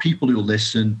we want people who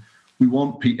listen. We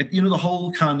want people, the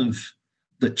whole kind of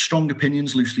that strong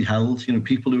opinions loosely held.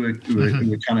 People who are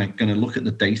kind of going to look at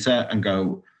the data and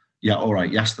go, "Yeah, all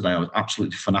right, yesterday I was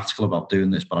absolutely fanatical about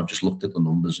doing this, but I've just looked at the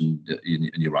numbers and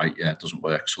you're right, yeah, it doesn't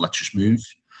work, so let's just move."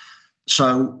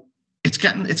 So it's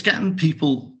getting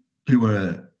people who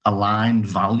are aligned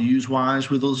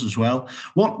values-wise with us as well.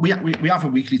 We have a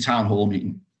weekly town hall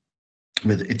meeting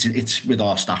it's with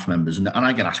our staff members, and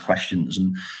I get asked questions,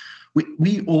 and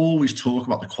we always talk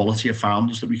about the quality of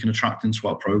founders that we can attract into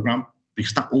our program,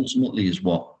 because that ultimately is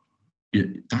what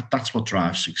that's what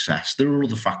drives success. There are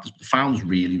other factors, but the founder's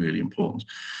really, really important.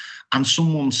 And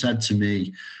someone said to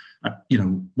me,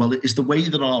 well, it's the way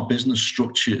that our business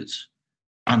structured,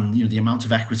 and the amount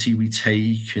of equity we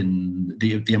take, and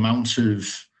the amount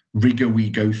of rigor we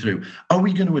go through. Are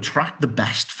we going to attract the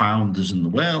best founders in the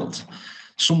world?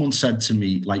 Someone said to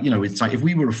me, it's like if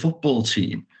we were a football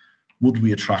team, would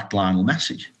we attract Lionel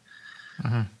Messi?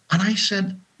 And I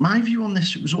said, my view on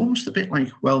this, it was almost a bit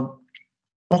like, well,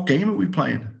 what game are we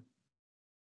playing?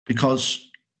 Because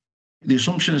the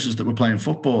assumption is that we're playing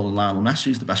football and Lionel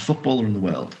Messi is the best footballer in the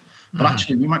world. But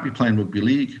actually, we might be playing rugby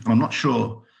league, and I'm not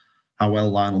sure how well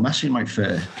Lionel Messi might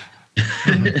fare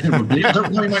in rugby league. I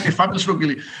don't know, he might be fabulous rugby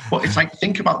league. But it's like,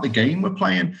 think about the game we're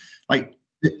playing. Like,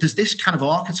 there's this kind of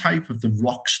archetype of the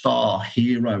rock star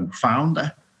hero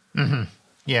founder.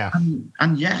 Yeah.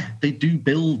 And yeah, they do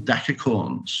build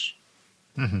decacorns.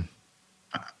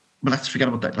 But let's forget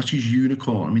about that. Let's use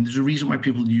unicorn. I mean, there's a reason why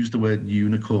people use the word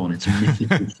unicorn. It's a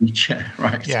mythical feature,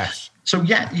 right? Yes. So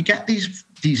yeah, you get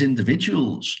these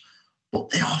individuals, but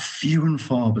they are few and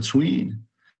far between.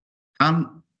 And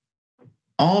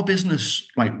our business,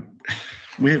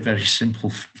 we're very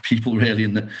simple people, really,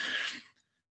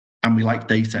 and we like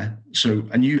data. So,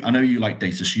 I know you like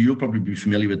data, so you'll probably be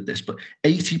familiar with this, but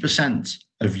 80%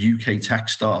 of UK tech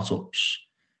startups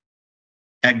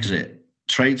exit,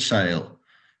 trade sale,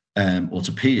 or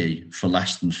to PE for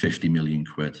less than 50 million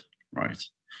quid, right?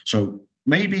 So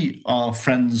maybe our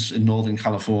friends in Northern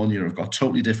California have got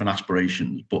totally different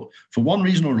aspirations, but for one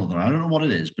reason or another, I don't know what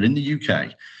it is, but in the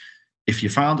UK, if you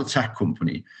found a tech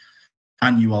company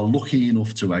and you are lucky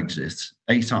enough to exit,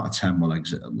 8 out of 10 will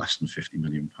exit at less than £50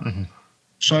 million. Mm-hmm.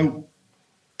 So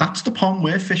that's the pond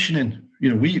we're fishing in.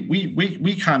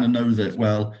 We kind of know that,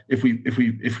 well, if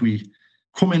we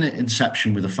come in at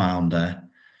inception with a founder,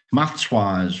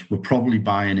 maths-wise, we're probably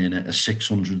buying in at a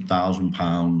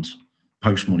 £600,000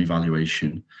 post-money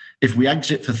valuation. If we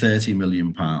exit for £30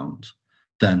 million,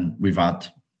 then we've had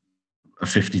a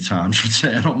 50 times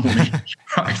return on money,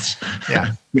 right?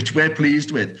 Yeah. Which we're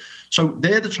pleased with. So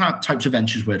they're the types of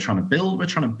ventures we're trying to build. We're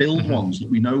trying to build mm-hmm. ones that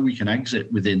we know we can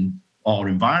exit within our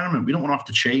environment. We don't want to have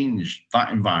to change that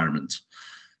environment.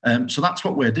 So that's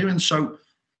what we're doing. So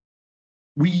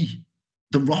the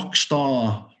rock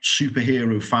star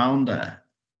superhero founder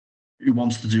who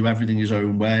wants to do everything his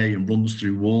own way and runs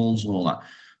through walls and all that,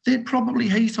 they'd probably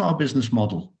hate our business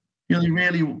model.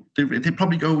 They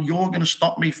probably go, you're going to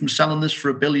stop me from selling this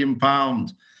for £1 billion.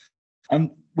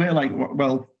 And we're like,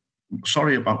 well,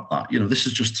 sorry about that. This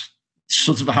is just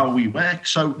sort of how we work.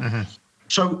 So, mm-hmm.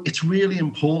 so it's really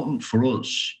important for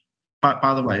us.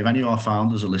 By the way, if any of our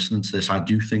founders are listening to this, I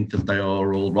do think that they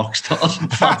are all rock stars.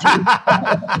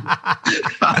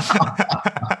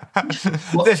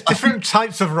 There's different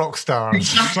types of rock stars.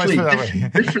 Exactly,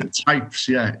 different types.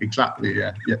 Yeah, exactly.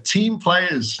 Yeah. Team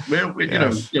players.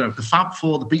 Yes. The Fab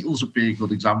Four, the Beatles would be a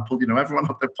good example. Everyone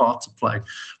had their part to play.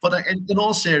 But in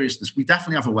all seriousness, we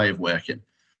definitely have a way of working.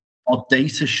 Our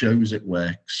data shows it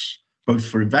works, both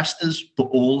for investors but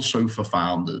also for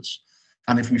founders.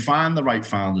 And if we find the right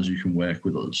founders who can work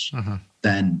with us, uh-huh.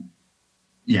 then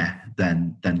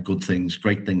good things,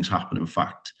 great things happen, in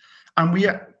fact. And we,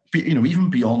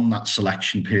 even beyond that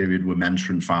selection period, we're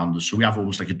mentoring founders. So we have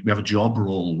almost we have a job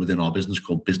role within our business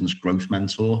called Business Growth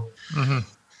Mentor. Uh-huh.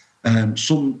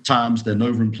 Sometimes they're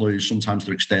Nova employees, sometimes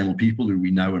they're external people who we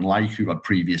know and like, who had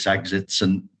previous exits.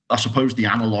 And I suppose the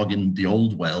analog in the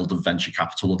old world of venture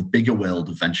capital, or the bigger world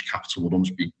of venture capital, would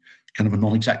almost be kind of a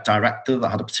non-exec director that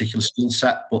had a particular skill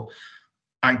set. But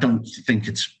I don't think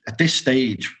it's at this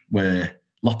stage where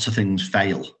lots of things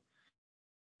fail.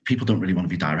 People don't really want to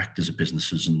be directors of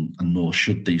businesses, and nor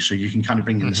should they. So you can kind of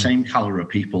bring in the same caliber of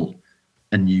people,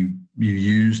 and you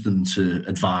use them to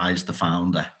advise the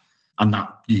founder, and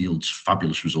that yields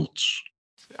fabulous results.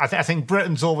 I think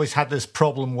Britain's always had this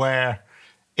problem where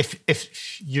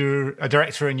if you're a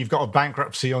director and you've got a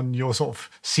bankruptcy on your sort of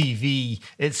CV,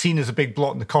 it's seen as a big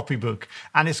blot in the copybook.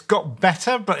 And it's got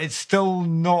better, but it's still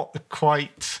not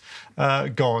quite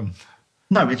gone.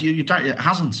 No, it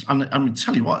hasn't. And I mean,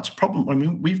 tell you what, it's a problem. I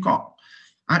mean, we've got,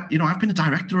 I've been a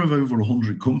director of over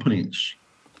 100 companies.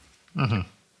 Mm-hmm.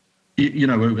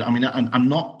 And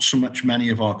not so much many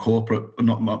of our corporate,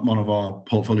 not one of our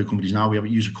portfolio companies now, we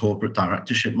use a corporate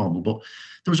directorship model, but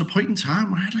there was a point in time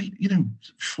where I had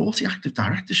 40 active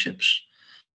directorships.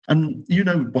 And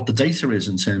what the data is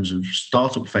in terms of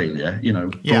startup failure,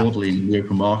 broadly in the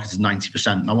open market is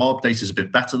 90%. Now our data is a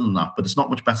bit better than that, but it's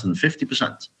not much better than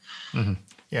 50%. Mm-hmm.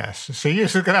 Yes. So you're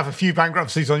still going to have a few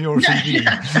bankruptcies on your CV.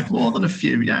 Yeah, more than a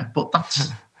few, yeah. But that's,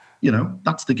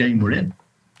 that's the game we're in.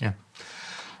 Yeah.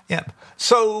 Yeah.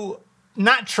 So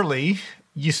naturally,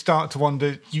 you start to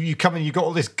wonder, you come in, you've got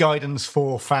all this guidance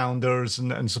for founders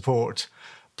and support.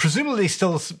 Presumably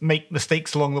still make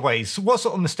mistakes along the way. So what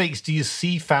sort of mistakes do you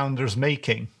see founders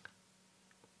making?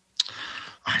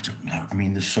 I don't know. I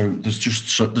mean, there's so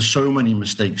many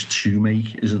mistakes to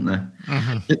make, isn't there?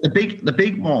 Mm-hmm. The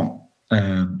big one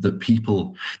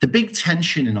the big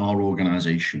tension in our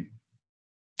organization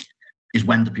is,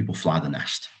 when do people fly the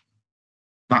nest?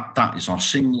 That is our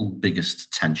single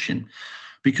biggest tension,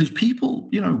 because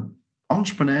people,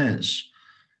 entrepreneurs,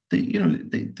 they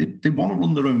want to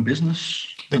run their own business.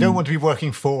 They don't want to be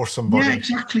working for somebody. Yeah,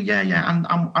 exactly. Yeah.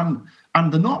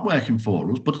 And they're not working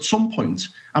for us, but at some point,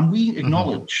 and we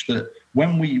acknowledge that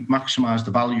when we maximize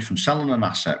the value from selling an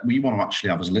asset, we want to actually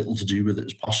have as little to do with it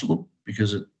as possible,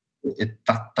 because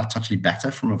that's actually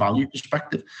better from a value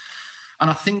perspective. And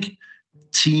I think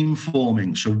team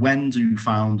forming. So when do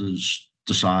founders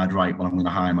decide, right, well, I'm going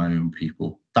to hire my own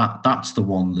people? That's the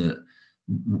one that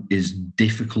is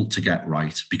difficult to get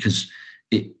right, because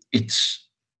it's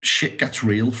shit gets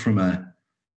real from a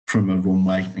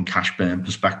runway and cash burn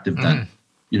perspective. Then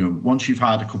once you've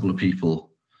hired a couple of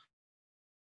people,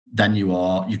 then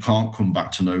you can't come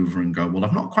back to Nova and go, well,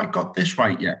 I've not quite got this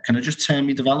right yet. Can I just turn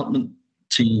my development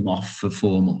team off for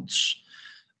 4 months?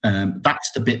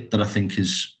 That's the bit that I think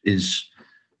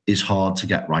is hard to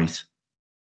get right.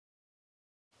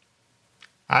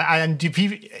 And do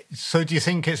you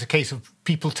think it's a case of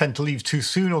people tend to leave too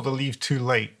soon or they leave too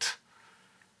late?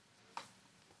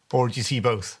 Or do you see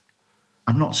both?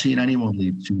 I'm not seeing anyone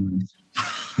leave too late.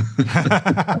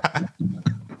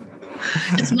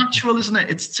 It's natural, isn't it?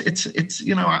 It's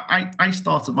I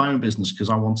started my own business because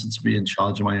I wanted to be in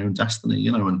charge of my own destiny,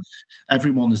 and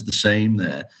everyone is the same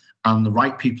there. And the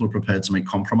right people are prepared to make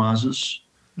compromises.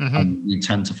 Mm-hmm. And you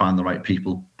tend to find the right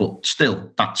people, but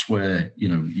still, that's where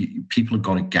people have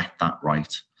got to get that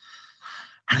right.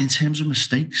 And in terms of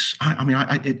mistakes,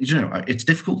 it's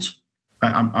difficult.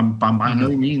 I'm by no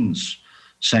means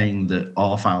saying that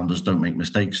our founders don't make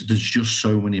mistakes. There's just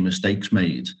so many mistakes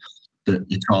made that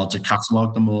it's hard to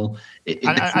catalogue them all.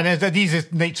 And these are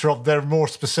nature of they're more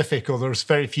specific, or there's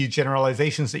very few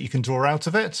generalizations that you can draw out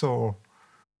of it, or.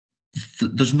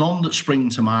 There's none that spring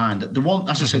to mind. The one,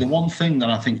 as I say, the one thing that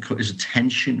I think is a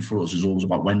tension for us is always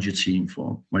about when's your team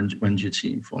form? When's your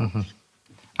team form? Mm-hmm.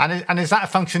 And is that a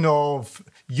function of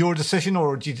your decision,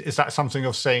 or is that something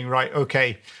of saying, right,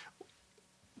 okay,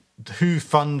 who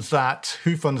funds that?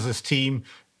 Who funds this team?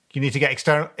 You need to get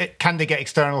external. Can they get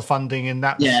external funding? And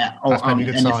that's probably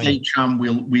a good sign. If they can,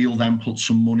 we'll then put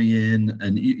some money in,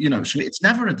 and so it's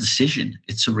never a decision;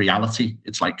 it's a reality.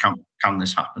 It's like, can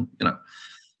this happen?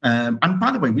 And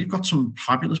by the way, we've got some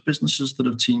fabulous businesses that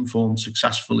have team formed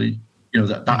successfully.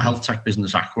 That health tech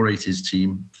business, Accurate, is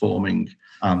team forming.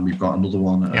 And we've got another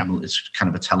one. It's kind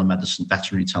of a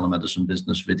veterinary telemedicine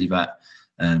business, Vidivet,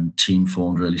 team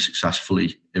formed really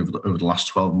successfully over the last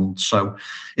 12 months. So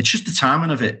it's just the timing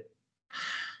of it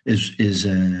is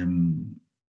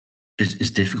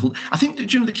difficult. I think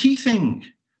that, the key thing.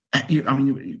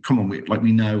 Come on,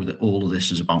 we know that all of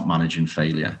this is about managing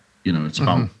failure. It's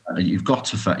about you've got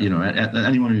to,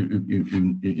 anyone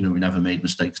who never made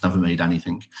mistakes, never made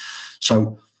anything.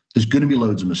 So there's going to be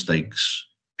loads of mistakes.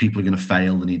 People are going to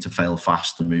fail. They need to fail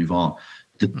fast and move on.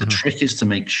 The trick is to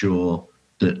make sure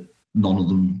that none of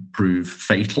them prove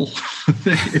fatal.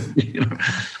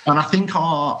 And I think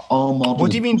our model.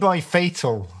 What do you mean by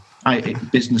fatal?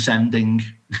 Business ending.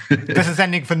 Business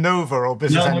ending for Nova, or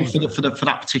business ending for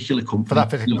that particular company. For that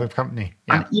particular company.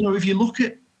 Yeah. And if you look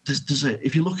at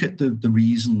if you look at the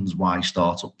reasons why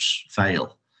startups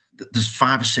fail, there's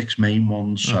 5 or 6 main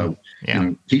ones. So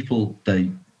people,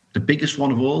 the biggest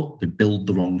one of all, they build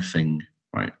the wrong thing,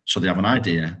 right? So they have an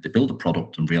idea, they build a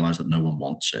product and realize that no one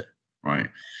wants it, right?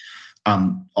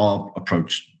 And our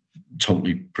approach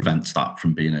totally prevents that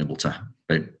from being able to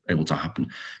happen.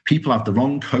 People have the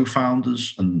wrong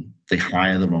co-founders and they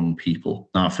hire the wrong people.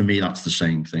 Now, for me, that's the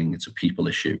same thing. It's a people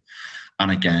issue. And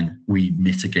again, we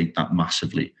mitigate that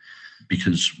massively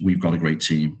because we've got a great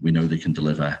team. We know they can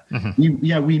deliver.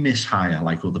 Mm-hmm. We mishire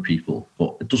like other people,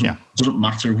 but it doesn't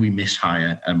matter if we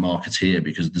mishire a marketeer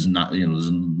because there's another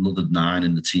 9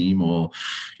 in the team, or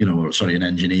an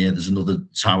engineer. There's another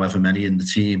however many in the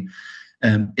team.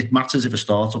 It matters if a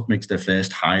startup makes their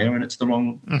first hire and it's the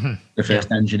wrong, their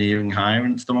first engineering hire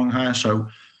and it's the wrong hire. So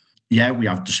we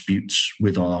have disputes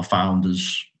with our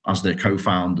founders as their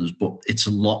co-founders, but it's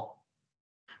a lot.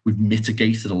 We've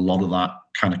mitigated a lot of that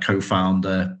kind of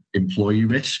co-founder employee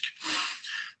risk.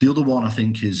 The other one I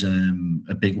think is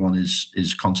a big one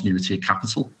is continuity of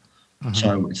capital. Mm-hmm.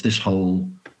 So it's this whole,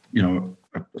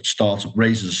 a startup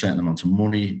raises a certain amount of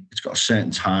money. It's got a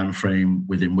certain time frame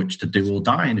within which to do or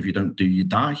die. And if you don't do, you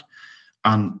die.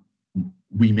 And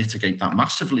we mitigate that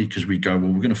massively because we go,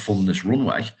 well, we're going to fund this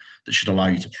runway that should allow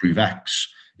you to prove X.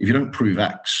 If you don't prove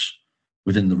X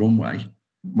within the runway,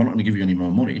 we're not going to give you any more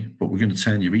money, but we're going to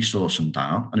turn your resourcing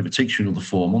down. And if it takes you another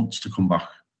 4 months to come back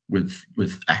with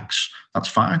X, that's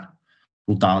fine.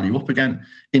 We'll dial you up again.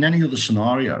 In any other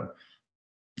scenario,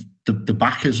 the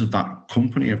backers of that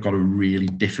company have got a really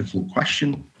difficult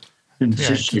question. Do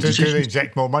they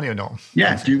inject more money or not?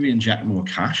 Yeah, do we inject more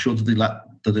cash, or do they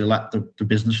let the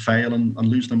business fail and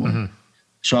lose their money? Mm-hmm.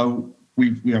 So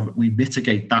we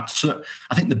mitigate that. So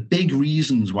I think the big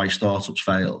reasons why startups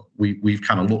fail, we've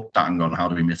kind of looked at and gone, how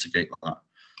do we mitigate that?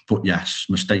 But yes,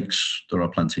 mistakes, there are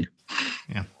plenty.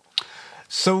 Yeah.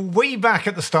 So way back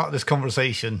at the start of this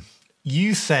conversation,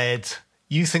 you said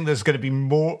you think there's going to be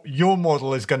more, your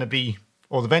model is going to be,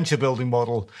 or the venture building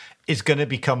model is going to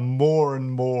become more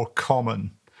and more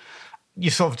common.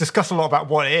 You sort of discussed a lot about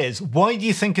what it is. Why do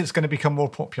you think it's going to become more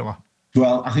popular?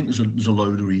 Well, I think there's a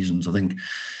load of reasons. I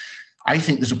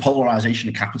think there's a polarization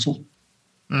of capital.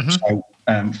 Mm-hmm. So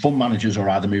fund managers are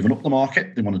either moving up the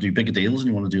market, they want to do bigger deals and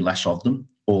you want to do less of them,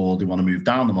 or they want to move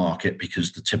down the market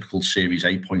because the typical Series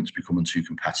A point's becoming too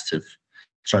competitive.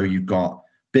 So you've got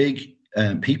big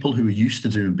people who are used to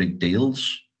doing big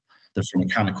deals. They're from a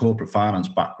kind of corporate finance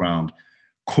background,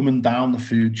 coming down the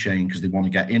food chain because they want to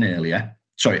get in earlier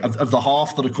of the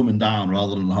half that are coming down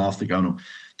rather than the half that are going up.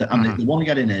 And they want to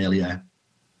get in earlier,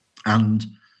 and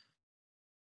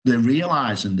they're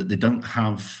realizing that they don't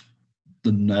have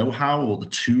the know-how or the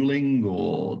tooling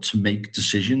or to make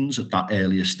decisions at that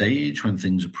earlier stage when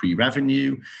things are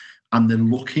pre-revenue, and they're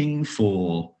looking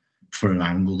for an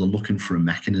angle, they're looking for a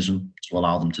mechanism to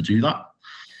allow them to do that.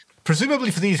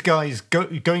 Presumably for these guys,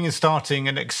 going and starting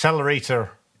an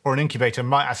accelerator or an incubator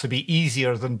might actually be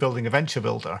easier than building a venture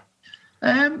builder.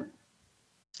 I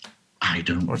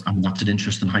mean, that's an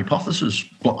interesting hypothesis.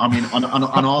 But I mean, and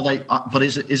are they? But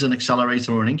is an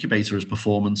accelerator or an incubator as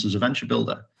performance as a venture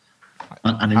builder?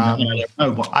 And I don't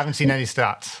know. But I haven't seen any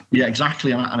stats. Yeah,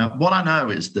 exactly. And what I know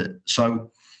is that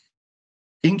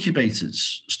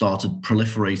incubators started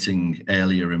proliferating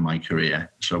earlier in my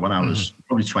career. So when I was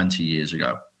probably 20 years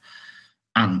ago,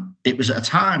 and it was at a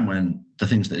time when the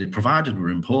things that it provided were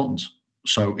important.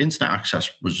 So internet access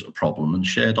was a problem, and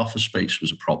shared office space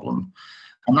was a problem.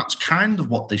 And that's kind of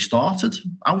what they started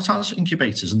out as,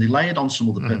 incubators, and they layered on some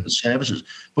other services.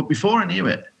 But before I knew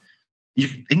it,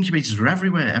 incubators were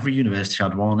everywhere. Every university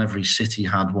had one, every city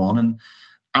had one.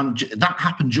 And that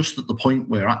happened just at the point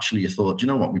where actually you thought, you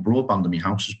know what, my broadband in my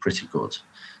house is pretty good.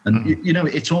 And,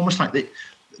 it's almost like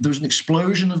there was an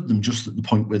explosion of them just at the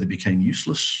point where they became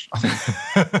useless, I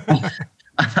think.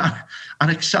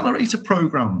 And accelerator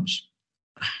programs,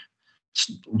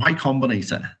 Y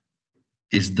Combinator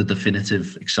is the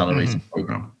definitive accelerator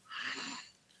program.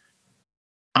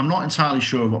 I'm not entirely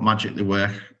sure what magic they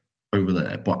work over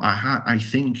there, but I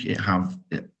think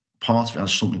part of it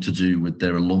has something to do with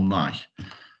their alumni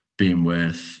being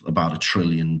worth about $1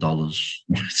 trillion.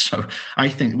 So I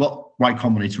think what Y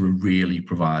Combinator are really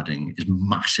providing is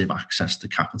massive access to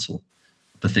capital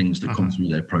for things that come through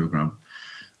their program.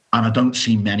 And I don't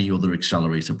see many other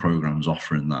accelerator programs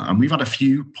offering that. And we've had a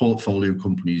few portfolio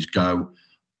companies go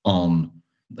on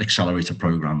accelerator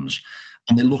programs,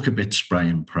 and they look a bit spray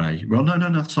and pray. Well, no,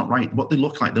 that's not right. What they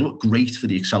look like, they look great for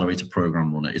the accelerator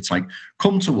program runner. It's like,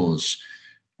 come to us,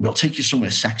 we'll take you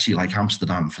somewhere sexy like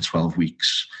Amsterdam for 12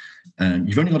 weeks.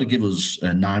 You've only got to give us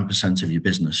 9% of your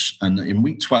business. And in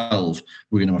week 12,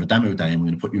 we're going to have a demo day, and we're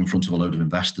going to put you in front of a load of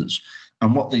investors.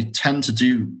 And what they tend to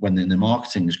do when they're in their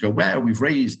marketing is go, well, we've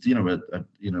raised,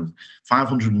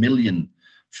 500 million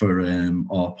for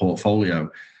our portfolio.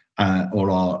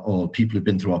 Or people who've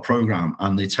been through our program,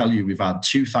 and they tell you we've had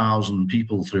 2,000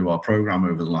 people through our program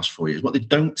over the last 4 years. What they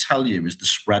don't tell you is the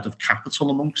spread of capital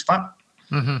amongst that.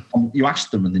 And you ask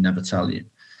them and they never tell you.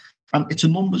 And it's a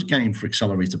numbers game for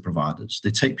accelerator providers.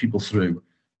 They take people through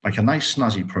like a nice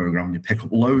snazzy program. You pick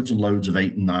up loads and loads of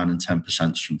 8 and 9 and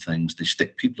 10% from things. They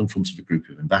stick people in front of a group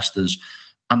of investors,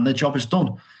 and their job is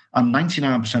done. And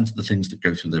 99% of the things that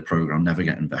go through their program never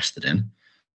get invested in.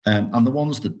 And the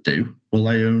ones that do, well,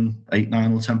 they own 8,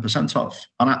 9, or 10% of.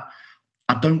 And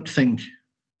I don't think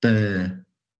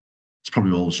it's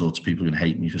probably all sorts of people are going to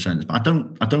hate me for saying this, but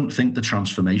I don't think they're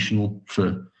transformational for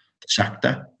the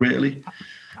sector, really.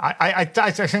 I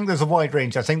think there's a wide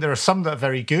range. I think there are some that are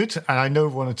very good, and I know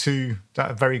 1 or 2 that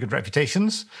have very good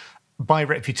reputations. By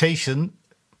reputation,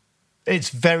 it's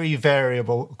very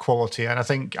variable quality, and I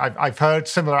think I've heard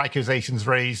similar accusations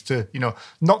raised to,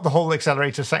 not the whole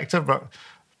accelerator sector, but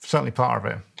certainly part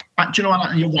of it. Do you know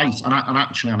what? You're right, and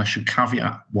I should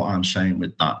caveat what I'm saying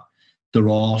with that. There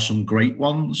are some great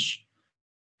ones,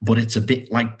 but it's a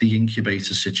bit like the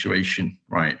incubator situation,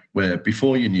 right? Where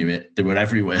before you knew it, they were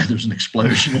everywhere. There was an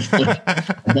explosion of them.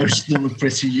 Most of them were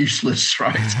pretty useless,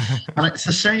 right? And it's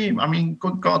the same. I mean,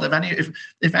 good God,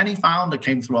 if any founder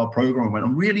came through our program and went,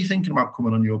 I'm really thinking about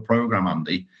coming on your program,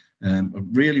 Andy. I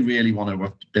really, really want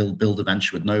to build a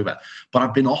venture with Nova, but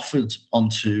I've been offered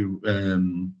onto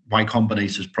Y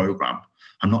Combinator's program.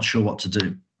 I'm not sure what to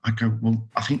do. I go, well,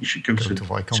 I think you should go to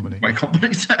Y Combinator. Y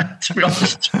Combinator, to be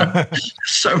honest.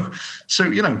 so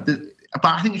but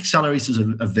I think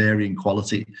accelerators are varying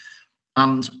quality,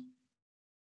 and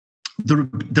they're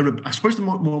I suppose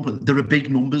they're a big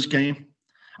numbers game.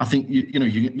 I think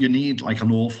you need like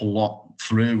an awful lot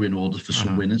through in order for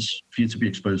some winners, for you to be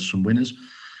exposed to some winners.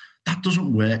 That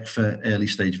doesn't work for early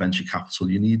stage venture capital.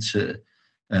 You need to,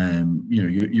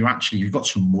 you've got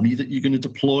some money that you're going to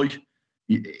deploy.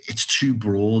 It's too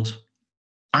broad.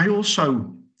 I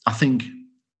think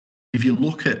if you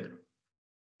look at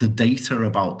the data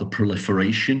about the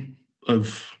proliferation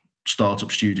of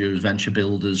startup studios, venture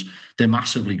builders, they're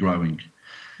massively growing.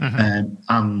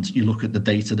 And you look at the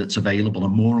data that's available,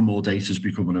 and more data is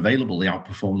becoming available, they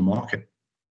outperform the market.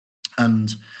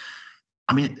 And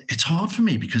I mean, it's hard for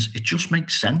me because it just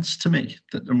makes sense to me.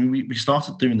 We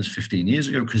started doing this 15 years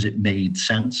ago because it made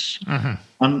sense.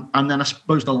 And then I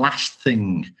suppose the last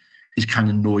thing is kind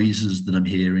of noises that I'm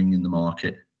hearing in the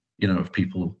market, of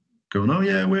people going, oh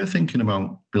yeah, we're thinking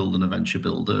about building a venture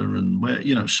builder,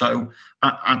 and so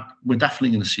we're definitely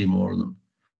going to see more of them.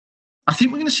 I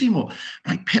think we're going to see more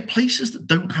like places that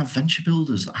don't have venture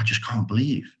builders that I just can't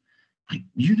believe, like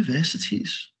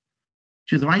universities.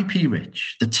 They're IP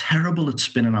rich, they're terrible at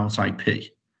spinning out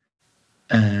IP.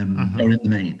 Or in the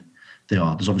main, they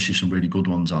are. There's obviously some really good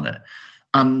ones on it,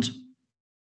 and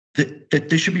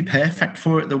they should be perfect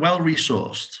for it. They're well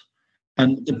resourced.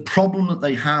 And the problem that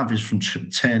they have is from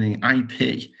turning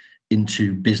IP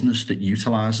into business that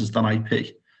utilizes that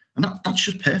IP. And that's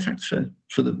just perfect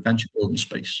for the venture building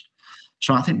space.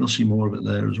 So I think we'll see more of it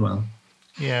there as well.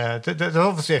 Yeah, there's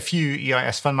obviously a few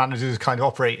EIS fund managers who kind of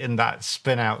operate in that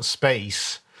spin-out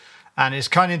space. And it's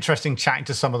kind of interesting chatting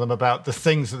to some of them about the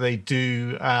things that they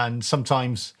do. And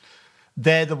sometimes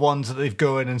they're the ones that they've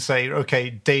go in and say, okay,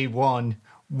 day one,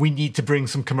 we need to bring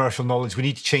some commercial knowledge. We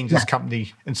need to change this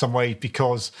company in some way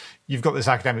because you've got this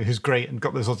academic who's great and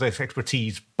got this other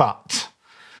expertise, but...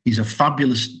 He's a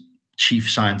fabulous chief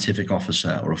scientific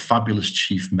officer or a fabulous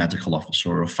chief medical officer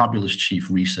or a fabulous chief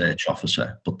research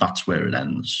officer, but that's where it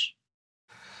ends.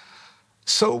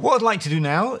 So what I'd like to do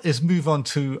now is move on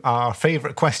to our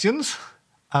favourite questions.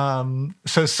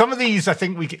 So some of these I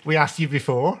think we asked you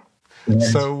before.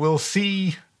 Yes. So we'll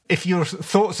see if your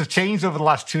thoughts have changed over the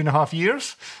last 2.5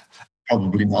 years.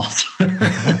 Probably not.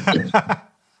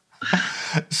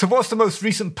 So what's the most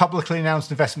recent publicly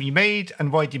announced investment you made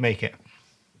and why did you make it?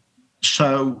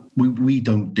 So we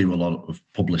don't do a lot of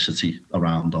publicity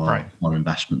around our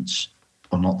investments.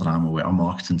 Or not that I'm aware. Our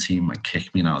marketing team might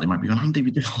kick me now. They might be going, Andy,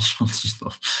 we do all sorts of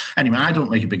stuff. Anyway, I don't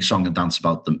make a big song and dance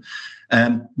about them.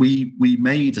 We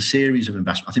made a series of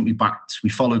investments. I think we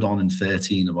followed on in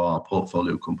 13 of our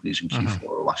portfolio companies in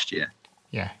Q4 of last year.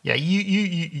 Yeah.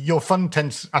 Your fund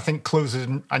tends, I think, closes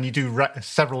and you do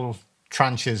several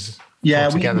tranches. Yeah,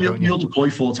 we'll deploy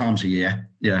 4 times a year.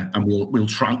 Yeah, and we'll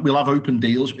have open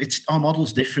deals. Our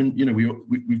model's different.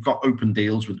 We've got open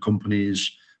deals with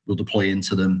companies. We'll deploy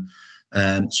into them.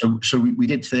 So we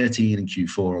did 13 in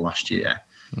Q4 last year,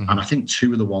 and I think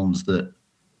 2 of the ones that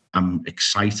I'm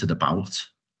excited about.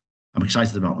 I'm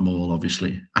excited about them all,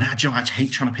 obviously, and I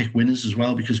hate trying to pick winners as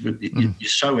well because you're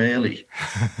so early.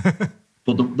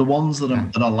 But the ones that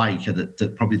I like are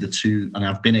that probably the 2, and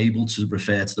I've been able to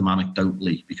refer to them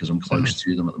anecdotally because I'm close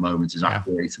to them at the moment, is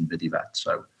Activate and Vidivet.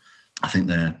 So I think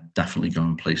they're definitely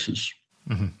going places.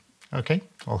 Okay,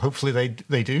 well, hopefully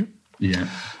they do. Yeah.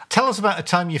 Tell us about a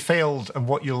time you failed and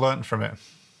what you learned from it.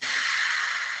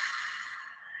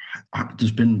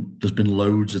 There's been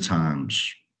loads of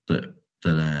times that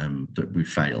we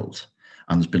failed,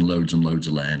 and there's been loads and loads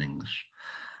of learnings.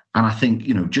 And I think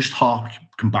just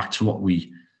come back to what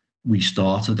we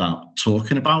started out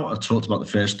talking about. I talked about the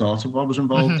first startup I was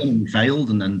involved in, and we failed,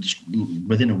 and then just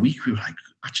within a week we were like,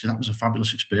 actually, that was a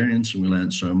fabulous experience, and we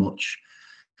learned so much.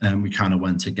 And we kind of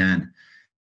went again.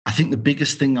 I think the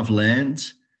biggest thing I've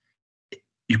learned,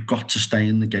 you've got to stay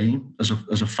in the game as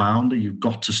a founder. You've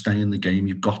got to stay in the game.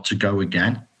 You've got to go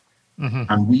again.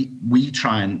 And we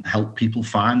try and help people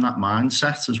find that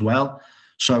mindset as well.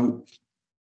 So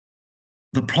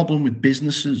the problem with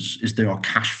businesses is they are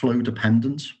cash flow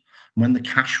dependent. When the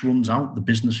cash runs out, the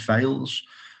business fails.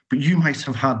 But you might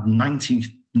have had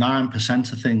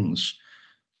 99% of things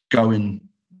going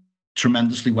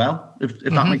tremendously well, if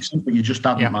that makes sense, but you just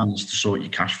haven't managed to sort your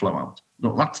cash flow out.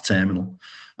 No, that's terminal.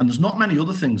 And there's not many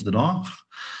other things that are.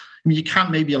 I mean,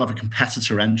 you'll have a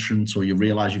competitor entrant, or you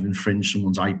realize you've infringed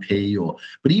someone's IP,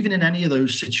 but even in any of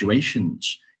those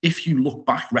situations, if you look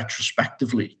back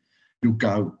retrospectively, you'll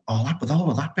go,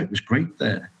 that bit was great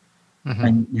there.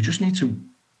 And you just need to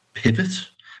pivot.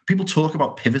 People talk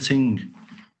about pivoting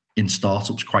in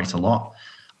startups quite a lot.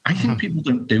 I think people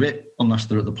don't do it unless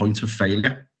they're at the point of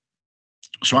failure.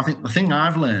 So I think the thing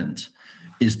I've learned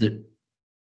is that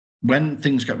when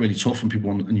things get really tough and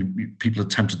people are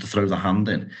tempted to throw the hand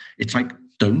in, it's like,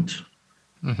 don't.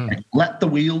 Like, let the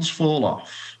wheels fall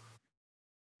off,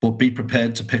 but be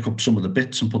prepared to pick up some of the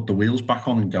bits and put the wheels back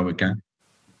on and go again.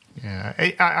 Yeah,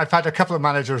 I've had a couple of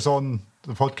managers on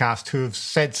the podcast who have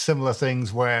said similar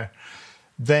things where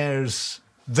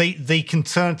they can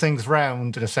turn things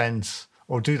round in a sense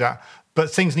or do that, but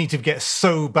things need to get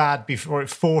so bad before it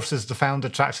forces the founder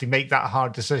to actually make that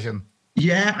hard decision.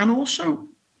 Yeah, and also,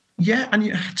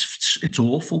 it's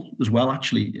awful as well,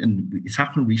 actually. And it's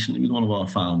happened recently with one of our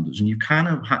founders, and you kind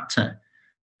of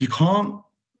you can't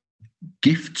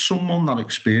gift someone that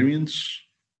experience.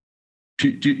 Do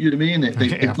you know what I mean?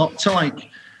 They've got to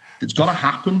it's got to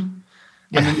happen.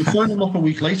 And then you phone them up a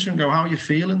week later and go, how are you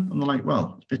feeling? And they're like,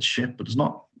 well, it's a bit shit, but it's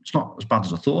not it's not as bad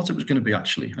as I thought it was going to be,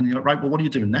 actually. And you're like, right, well, what are you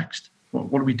doing next?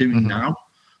 What are we doing now?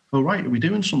 Oh, right, are we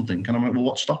doing something? And I'm like,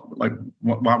 well,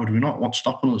 why would we not? What's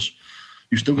stopping us?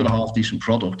 You've still got a half decent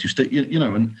product.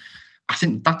 And I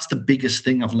think that's the biggest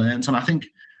thing I've learned. And I think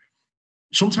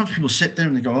sometimes people sit there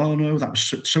and they go, oh no, that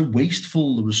was so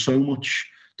wasteful. There was so much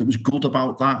that was good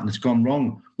about that and it's gone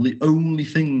wrong. Well, the only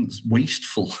thing that's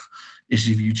wasteful is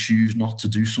if you choose not to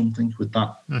do something with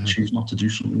that, choose not to do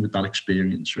something with that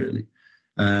experience, really.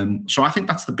 So I think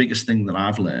that's the biggest thing that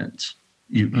I've learned.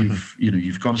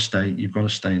 You've got to stay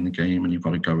in the game and you've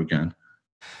got to go again.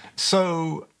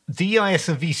 So the EIS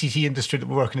and VCT industry that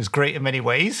we're working is great in many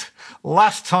ways.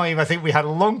 Last time, I think we had a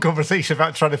long conversation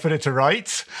about trying to put it to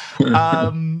rights.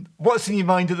 What's in your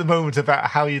mind at the moment about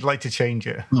how you'd like to change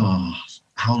it? Oh,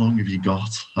 how long have you got?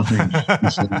 I think.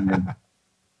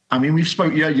 I mean,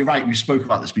 you're right. We spoke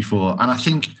about this before. And I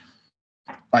think,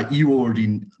 you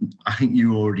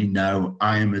already know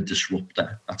I am a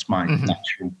disruptor. That's my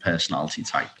natural personality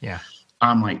type. Yeah.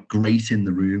 I'm great in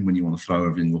the room when you want to throw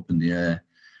everything up in the air.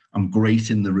 I'm great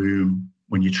in the room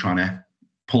when you're trying to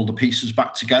pull the pieces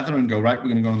back together and go, right, we're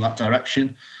going to go in that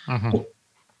direction. But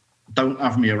don't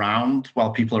have me around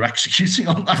while people are executing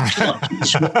on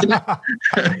that.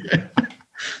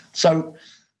 So,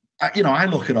 I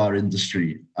look at our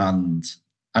industry and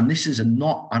this is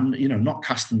not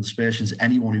casting aspersions at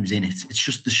anyone who's in it. It's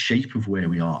just the shape of where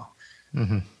we are.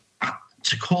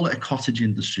 To call it a cottage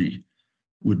industry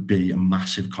would be a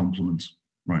massive compliment,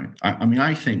 right? I mean,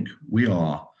 I think we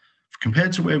are,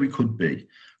 compared to where we could be,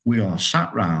 we are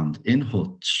sat round in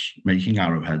huts making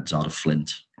arrowheads out of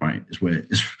flint, right?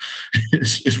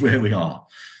 Is where we are.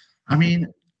 I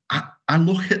mean, I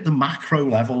look at the macro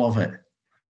level of it.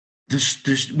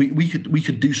 We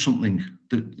could do something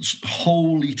that's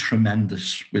wholly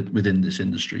tremendous within this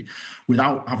industry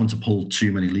without having to pull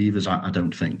too many levers, I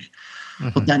don't think.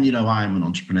 But then, I'm an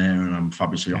entrepreneur and I'm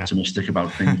fabulously optimistic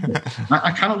about things.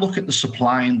 I kind of look at the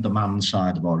supply and demand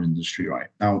side of our industry right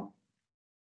now.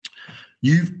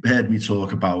 You've heard me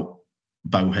talk about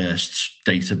Bowhurst's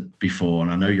data before,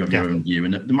 and I know you have your own view.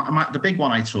 And the big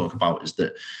one I talk about is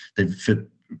that for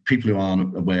people who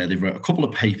aren't aware, they've wrote a couple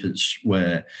of papers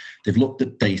where they've looked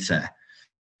at data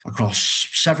across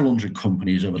several hundred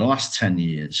companies over the last 10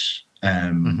 years.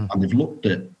 And they've looked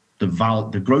at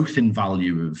the growth in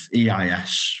value of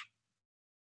EIS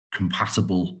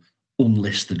compatible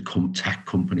unlisted tech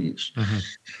companies.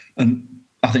 And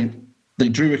I think they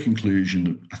drew a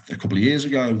conclusion a couple of years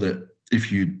ago that if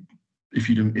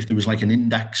there was an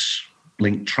index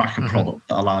linked tracker product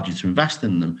that allowed you to invest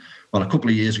in them, well, a couple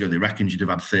of years ago they reckoned you'd have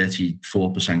had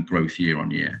 34% growth year on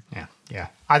year. Yeah.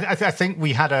 I think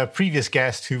we had a previous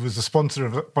guest who was one of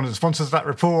the sponsors of that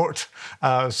report.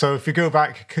 So if you go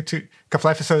back to a couple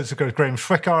of episodes ago, Graham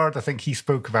Schwickard, I think he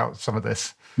spoke about some of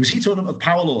this. Was he talking about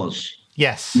power laws?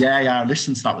 Yes. Yeah. I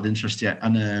listened to that with interest. Yeah,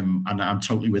 and I'm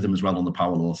totally with him as well on the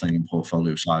power law thing and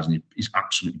portfolio size, and he's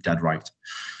absolutely dead right.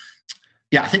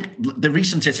 Yeah, I think the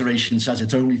recent iteration says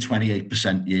it's only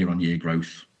 28% year-on-year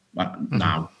growth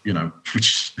now.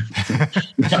 Which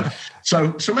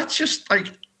so let's just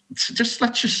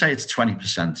let's just say it's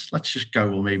 20%. Let's just go.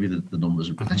 Well, maybe the numbers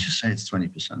are. Let's just say it's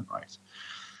 20%, right?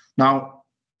 Now,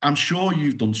 I'm sure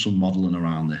you've done some modelling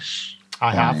around this.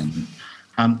 I have.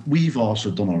 And we've also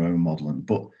done our own modelling.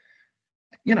 But,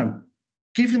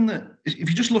 given that, if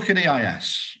you just look at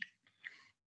EIS,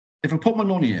 if I put my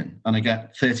money in and I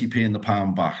get 30p in the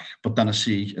pound back, but then I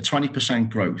see a 20%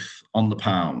 growth on the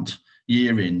pound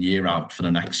year in, year out for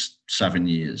the next 7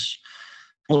 years,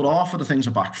 but half of the things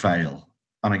are back fail,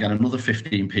 and I get another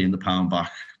 15p in the pound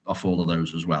back off all of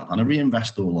those as well, and I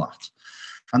reinvest all that,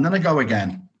 and then I go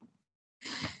again,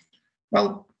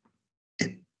 well,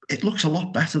 it looks a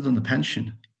lot better than the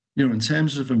pension. In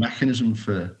terms of a mechanism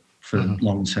for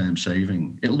long-term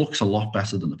saving, it looks a lot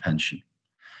better than the pension.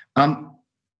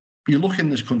 You look in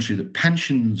this country that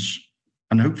pensions,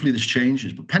 and hopefully this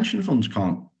changes, but pension funds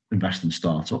can't invest in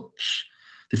startups.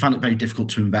 They find it very difficult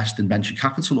to invest in venture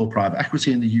capital or private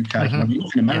equity in the UK. When you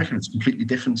look in America, it's completely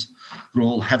different. They're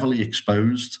all heavily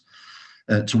exposed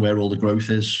to where all the growth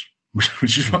is,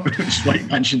 which is what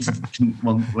pensions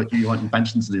what you want your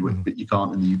pensions to do, but you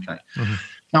can't in the UK.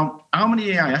 Now, how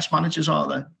many EIS managers are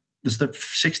there? Is there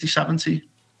 60, 70?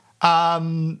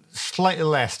 Slightly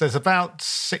less. There's about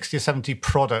 60 or 70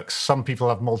 products. Some people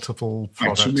have multiple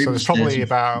products. Right, so there's probably 30.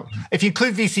 About, if you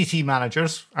include VCT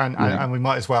managers, and we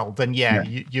might as well, then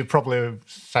you're probably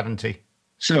 70.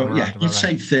 So you'd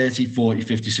say 30, 40,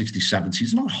 50, 60, 70.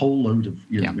 It's not a whole load of,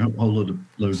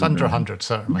 It's under 100,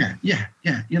 certainly. Yeah.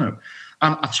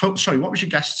 And sorry, what was your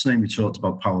guest's name you talked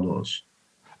about power laws?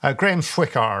 Graham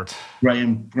Swickard.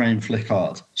 Graham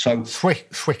Flickard. So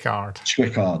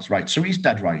Swickard, right. So he's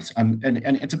dead right, and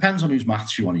it depends on whose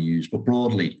maths you want to use, but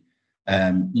broadly,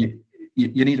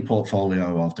 you need a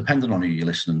portfolio of, depending on who you're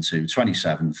listening to,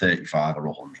 27, 35, or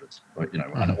 100.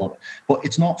 But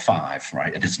it's not 5,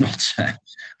 right? And it's not 10,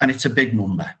 and it's a big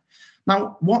number.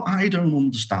 Now, what I don't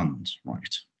understand,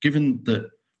 right, given that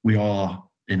we are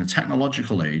in a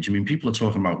technological age, I mean, people are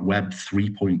talking about Web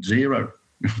 3.0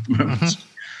 at the moment.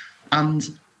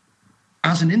 And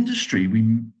as an industry,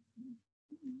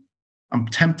 I'm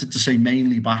tempted to say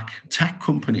mainly back tech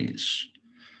companies.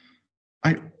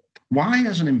 Why,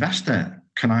 as an investor,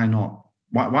 can I not?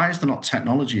 Why is there not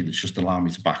technology that's just allowing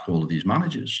me to back all of these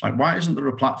managers? Like, why isn't there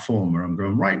a platform where I'm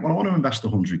going, right, well, I want to invest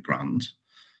 100 grand,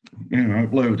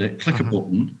 upload it, click a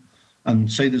button,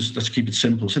 and say let's keep it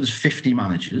simple. Say there's 50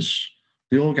 managers,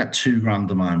 they all get 2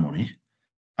 grand of my money,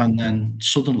 and then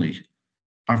suddenly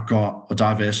I've got a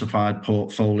diversified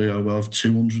portfolio of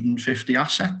 250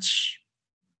 assets.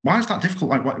 Why is that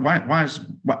difficult? Like,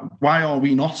 why are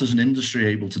we not, as an industry,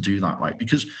 able to do that? Right?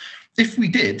 Because if we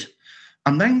did,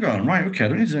 and then going, right, okay, I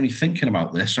don't need to do any thinking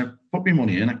about this. I put my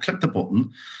money in, I click the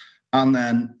button, and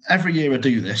then every year I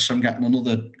do this, I'm getting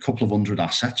another couple of 100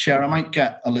 assets. Yeah, I might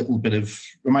get a little bit of,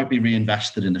 I might be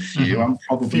reinvested in a few. I'm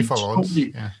probably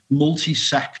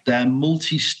multi-sector,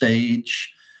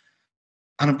 multi-stage.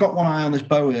 And I've got one eye on this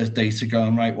Bow Earth data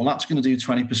going, right, well, that's going to do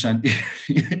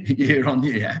 20% year on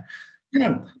year.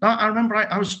 I remember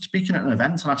I was speaking at an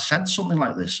event and I said something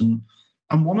like this, and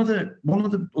one of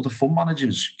the other fund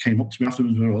managers came up to me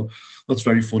afterwards and went, "Oh, that's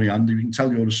very funny, Andy. We can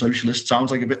tell you're a socialist.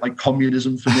 Sounds like a bit like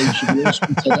communism for me." I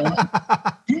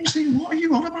was thinking, what are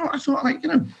you on about? I thought,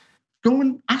 go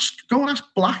and ask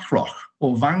BlackRock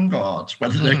or Vanguard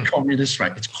whether they're communists,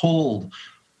 right? It's called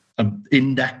an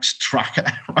index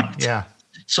tracker, right? Yeah.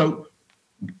 So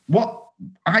what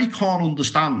I can't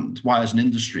understand why, as an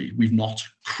industry, we've not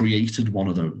created one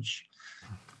of those.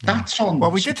 That's on.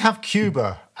 Well, we did have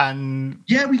Cuba, and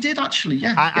yeah, we did actually.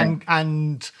 Yeah,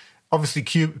 and obviously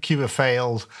Cuba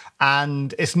failed,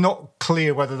 and it's not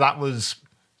clear whether that was,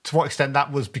 to what extent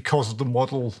that was because of the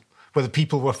model, whether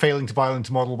people were failing to buy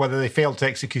into model, whether they failed to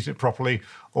execute it properly,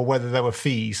 or whether there were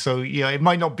fees. So it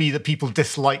might not be that people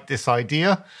disliked this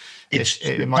idea.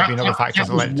 It might be another factor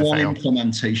that led to fail. One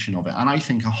implementation of it, and I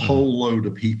think a whole load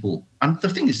of people. And the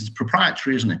thing is, it's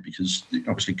proprietary, isn't it? Because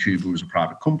obviously Cuba was a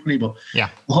private company, but a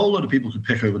whole load of people could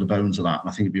pick over the bones of that, and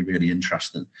I think it'd be really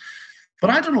interesting.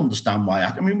 But I don't understand why.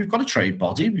 I mean, we've got a trade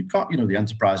body, we've got the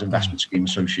Enterprise Investment Scheme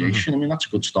Association. I mean, that's a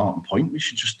good starting point. We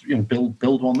should just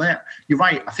build one there. You're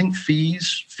right. I think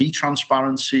fees, fee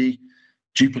transparency,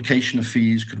 duplication of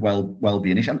fees could well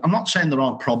be an issue. I'm not saying there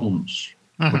aren't problems.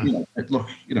 But, look,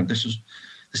 this.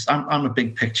 I'm a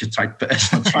big picture type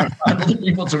person. I'm trying to find other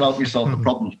people to help me solve the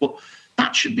problems. But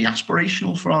that should be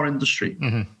aspirational for our industry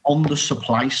on the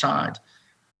supply side.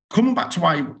 Coming back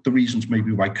to the reasons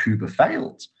maybe why Cuba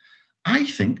failed, I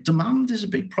think demand is a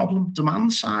big problem.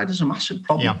 Demand side is a massive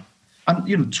problem. Yeah.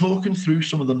 And talking through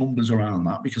some of the numbers around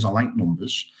that, because I like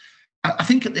numbers. I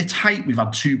think at its height we've had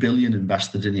 $2 billion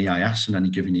invested in EIS in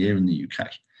any given year in the UK,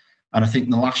 and I think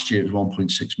in the last year it was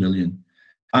 1.6 million.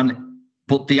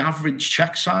 But the average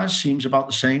check size seems about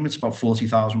the same. It's about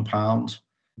 £40,000,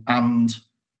 and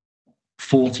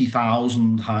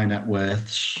 40,000 high net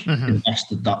worths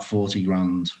invested that 40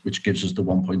 grand, which gives us the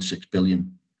 1.6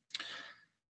 billion.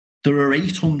 There are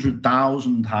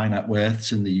 800,000 high net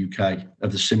worths in the UK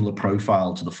of the similar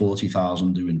profile to the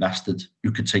 40,000 who invested,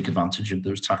 who could take advantage of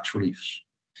those tax reliefs.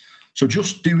 So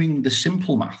just doing the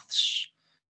simple maths,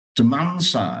 demand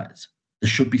side, there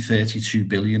should be 32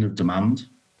 billion of demand.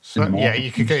 So,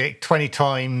 you could get 20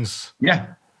 times.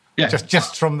 Yeah.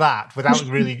 Just from that, without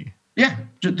really. Yeah,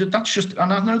 that's just,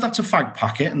 and I know that's a fag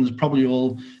packet, and there's probably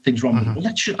all things wrong with it.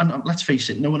 But let's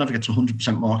face it, no one ever gets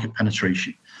 100% market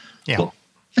penetration. Yeah. But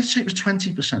let's say it was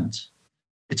 20%.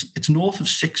 It's north of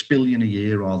 6 billion a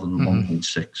year rather than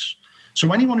 1.6.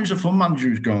 So anyone who's a fund manager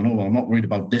who's going, oh, well, I'm not worried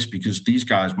about this because these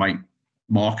guys might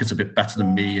market a bit better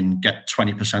than me and get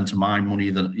 20% of my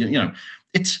money.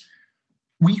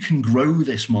 We can grow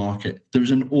this market.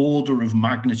 There's an order of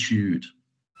magnitude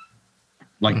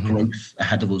growth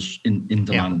ahead of us in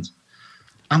demand. Yeah.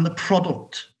 And the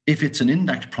product, if it's an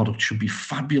index product, should be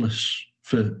fabulous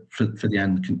for the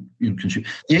end consumer.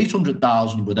 The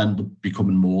 800,000 would end up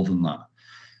becoming more than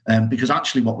that. Because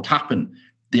actually what would happen,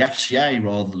 the FCA,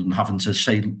 rather than having to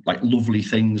say lovely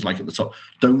things like at the top,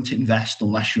 don't invest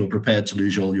unless you're prepared to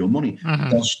lose all your money,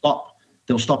 they'll stop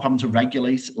having to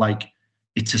regulate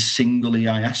it's a single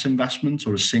EIS investment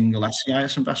or a single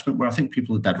SEIS investment, where I think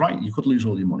people are dead right. You could lose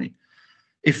all your money.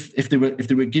 If they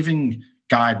were giving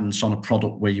guidance on a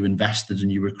product where you invested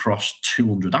and you were across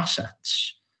 200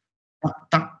 assets,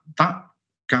 that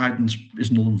guidance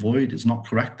is null and void. It's not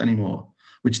correct anymore,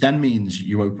 which then means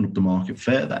you open up the market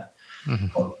further.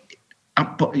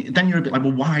 But then you're a bit like,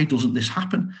 well, why doesn't this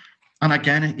happen? And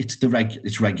again,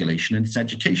 it's regulation and it's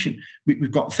education.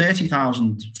 We've got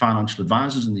 30,000 financial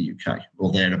advisors in the UK,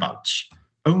 or thereabouts.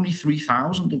 Only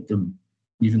 3,000 of them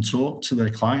even talk to their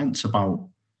clients about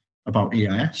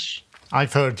EIS.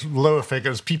 I've heard lower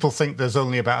figures. People think there's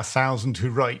only about 1,000 who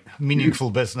write meaningful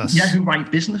business. Yeah, who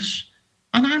write business.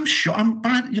 And I'm sure, as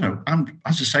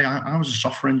I say, I was a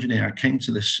software engineer. I came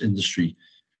to this industry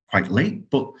quite late,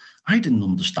 but I didn't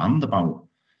understand about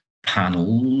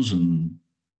panels and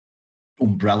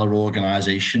umbrella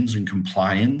organizations and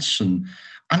compliance. And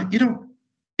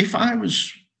if I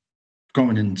was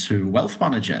going into wealth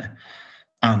manager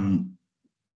and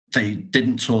they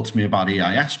didn't talk to me about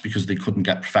EIS because they couldn't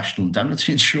get professional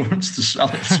indemnity insurance to sell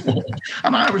it,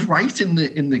 and I was right in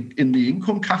the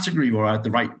income category where I had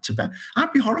the right to bet,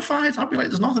 I'd be horrified. I'd be like,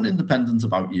 "There's nothing independent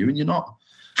about you, and you're not,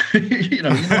 you're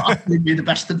not giving me the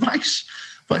best advice."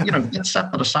 But let's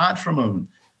set that aside for a moment.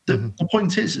 The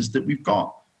point is that we've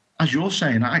got, as you're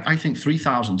saying, I think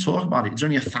 3,000 talk about it. It's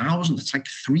only 1,000. It's like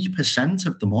 3%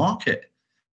 of the market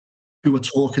who are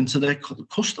talking to their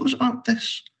customers about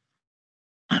this.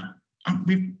 And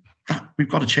we've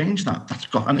got to change that.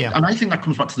 And I think that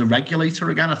comes back to the regulator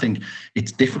again. I think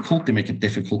it's difficult. They make it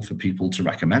difficult for people to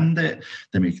recommend it.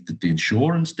 They make the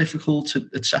insurance difficult,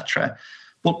 etc.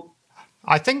 But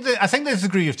I think there's a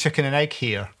degree of chicken and egg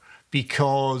here,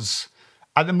 because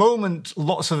at the moment,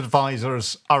 lots of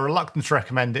advisors are reluctant to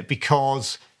recommend it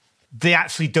because they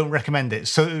actually don't recommend it.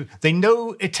 So they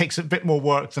know it takes a bit more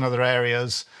work than other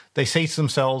areas. They say to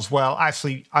themselves, well,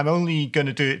 actually, I'm only going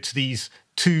to do it to these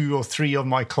 2 or 3 of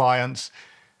my clients.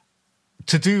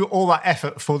 To do all that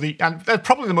effort and they're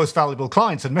probably the most valuable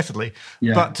clients, admittedly,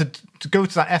 but to go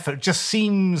to that effort just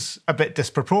seems a bit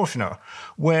disproportionate.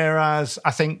 Whereas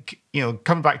I think,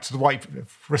 coming back to the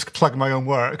risk plug my own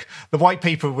work, the white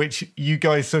paper, which you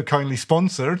guys so kindly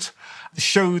sponsored,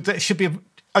 showed that it should be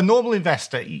a normal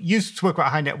investor. Used to work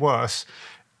about high net worth.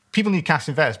 People need cash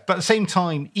to invest, but at the same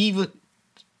time, even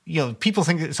people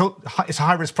think it's a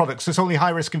high risk product, so it's only high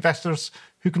risk investors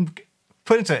who can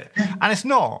put into it, and it's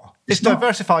not. It's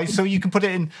diversified, so you can put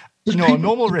it in. A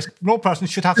normal person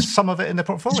should have some of it in their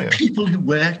portfolio. There's people who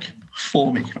work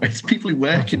for me, right? It's people who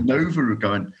work in Nova who are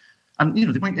going, and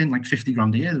they might earn like 50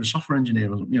 grand a year. They're a software engineer,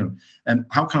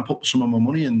 how can I put some of my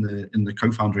money in the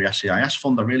co-founder EIS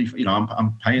fund? I really,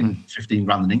 I'm paying 15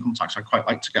 grand in income tax. I quite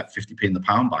like to get 50p in the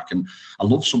pound back, and I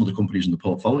love some of the companies in the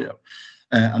portfolio.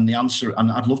 And the answer, and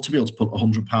I'd love to be able to put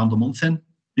 £100 a month in,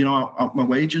 out my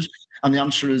wages. And the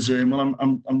answer is, well,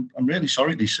 I'm really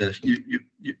sorry, Lisa,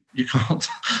 you can't.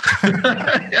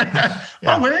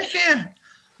 I work here.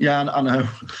 Yeah, I know,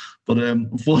 but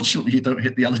unfortunately, you don't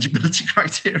hit the eligibility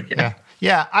criteria.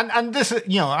 Yeah, and this,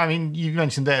 you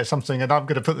mentioned there something, and I'm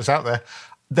going to put this out there.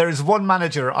 There is one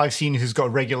manager I've seen who's got a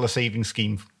regular savings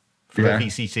scheme for their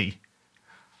VCT.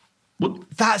 Well,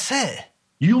 that's it.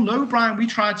 You'll know, Brian, we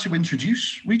tried to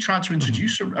introduce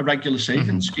a regular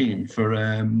savings scheme for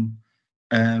our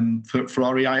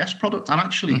EIS product, and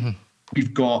actually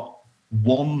we've got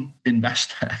one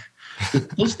investor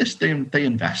that does this. They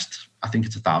invest, I think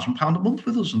it's £1,000 a month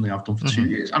with us, and they have done for 2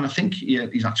 years. And I think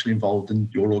he's actually involved in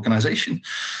your organisation.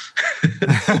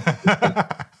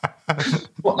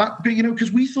 But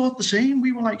because we thought the same.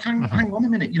 We were like, hang on a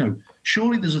minute,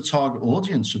 surely there's a target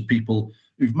audience of people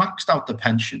who've maxed out their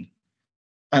pension.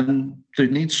 And they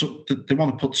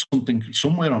want to put something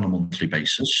somewhere on a monthly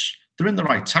basis. They're in the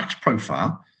right tax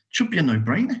profile. It should be a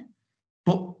no-brainer.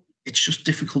 But it's just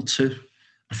difficult to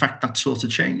affect that sort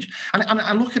of change. And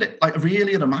I look at it like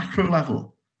really at a macro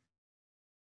level.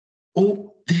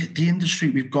 The industry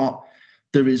we've got,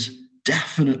 there is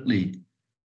definitely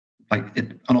like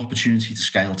an opportunity to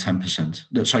scale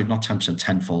 10%. Sorry, not 10%,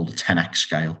 tenfold, a 10x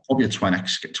scale, probably a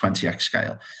 20x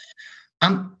scale.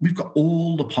 And we've got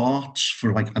all the parts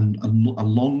for like a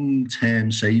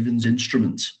long-term savings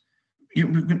instrument.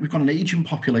 We've got an aging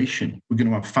population. We're going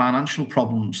to have financial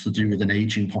problems to do with an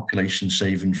aging population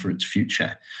saving for its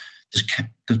future.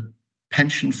 There's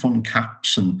pension fund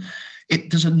caps, and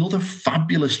there's another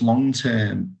fabulous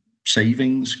long-term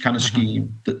savings kind of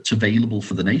scheme that's available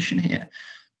for the nation here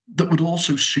that would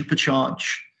also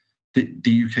supercharge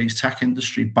the UK's tech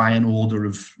industry by an order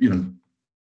of,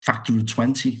 factor of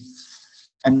 20.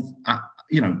 And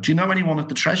do you know anyone at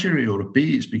the Treasury or at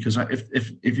Bees? Because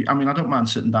if I don't mind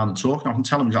sitting down and talking. I can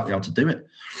tell them exactly how to do it.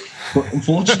 But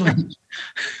unfortunately,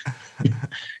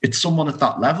 it's someone at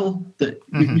that level that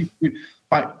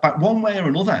by one way or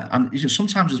another, and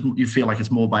sometimes you feel like it's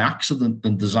more by accident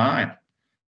than design.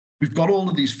 We've got all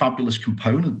of these fabulous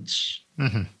components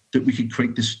that we could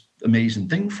create this amazing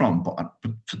thing from, but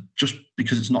just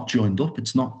because it's not joined up,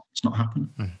 it's not happening.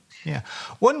 Yeah.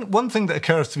 One thing that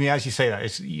occurs to me as you say that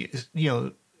is,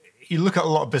 you look at a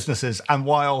lot of businesses, and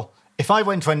while if I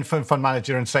went to any fund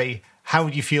manager and say, how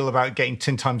would you feel about getting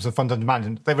 10 times the fund under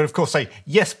management? They would, of course, say,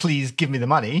 yes, please give me the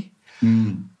money.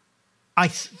 I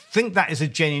think that is a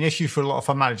genuine issue for a lot of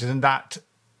fund managers, in that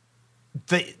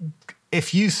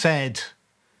if you said,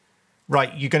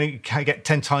 right, you're going to get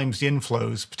 10 times the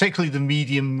inflows, particularly the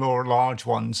medium or large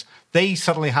ones, they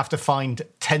suddenly have to find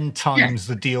 10 times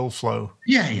the deal flow.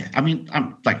 Yeah. I mean,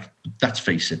 let's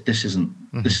face it, this is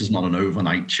not an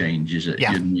overnight change, is it?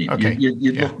 Yeah.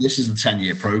 Look, this is a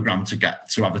 10-year program to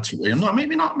have a 2 no,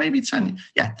 maybe 10.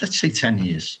 Yeah, let's say 10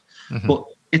 years. But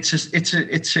it's an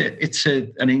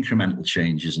incremental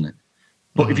change, isn't it?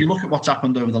 But if you look at what's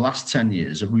happened over the last 10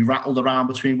 years, have we rattled around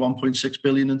between 1.6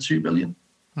 billion and 2 billion?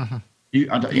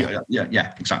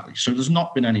 Yeah, exactly. So there's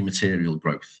not been any material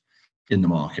growth in the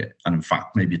market, and in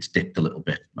fact, maybe it's dipped a little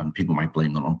bit, and people might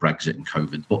blame that on Brexit and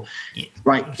COVID. But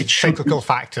it's cyclical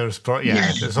factors. But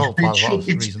there's all part of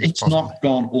reasons. It's not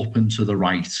gone up and to the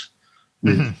right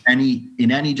with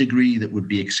any degree that would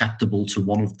be acceptable to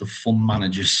one of the fund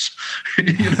managers who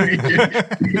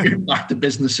back the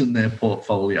business in their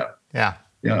portfolio. Yeah.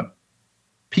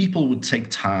 People would take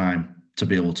time to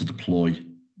be able to deploy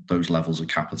those levels of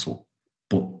capital,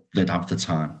 but they'd have the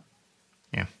time.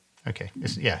 Yeah. Okay.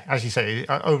 As you say,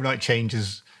 overnight change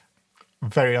is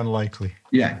very unlikely.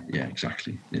 Yeah,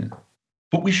 exactly. Yeah.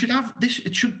 But we should have this.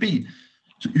 It should be,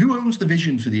 who owns the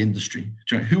vision for the industry?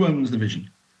 Who owns the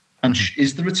vision? And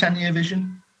is there a 10-year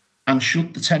vision? And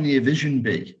should the 10-year vision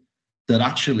be that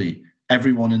actually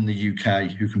everyone in the UK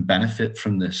who can benefit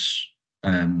from this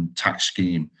tax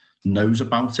scheme knows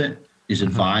about it, is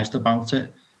advised about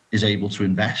it, is able to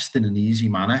invest in an easy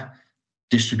manner,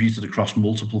 distributed across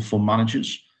multiple fund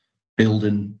managers,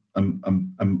 building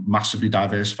a massively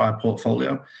diversified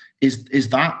portfolio? Is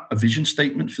that a vision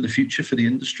statement for the future for the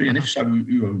industry? And if so,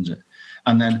 who owns it?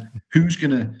 And then who's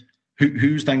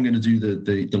then going to do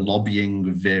the lobbying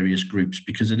of various groups?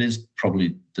 Because it is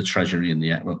probably the Treasury and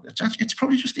it's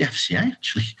probably just the FCA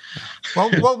actually.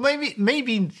 Well, maybe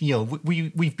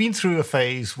we've been through a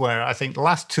phase where I think the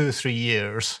last 2 or 3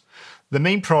 years, the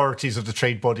main priorities of the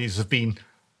trade bodies have been,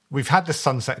 we've had the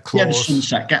sunset clause. Yeah, the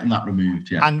sunset, getting that removed.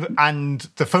 Yeah, and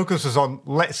the focus was on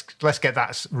let's get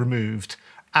that removed.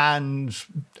 And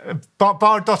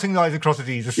bar dotting the I's across the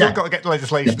T's, they've still got to get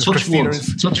legislation.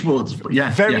 Touch words.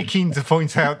 Very keen to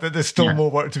point out that there's still more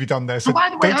work to be done there. So by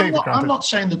the way, I'm not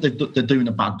saying that they're doing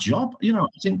a bad job. I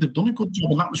think they've done a good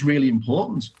job, and that was really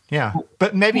important. Yeah,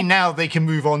 but maybe now they can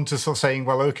move on to sort of saying,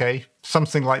 well, okay,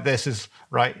 something like this is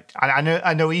right.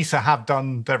 I know ESA have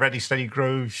done their Ready, Steady,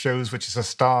 Grow shows, which is a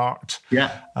start.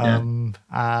 And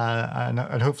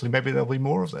hopefully maybe there'll be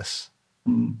more of this.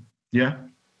 Yeah.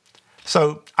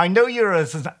 So I know you're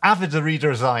as avid a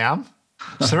reader as I am.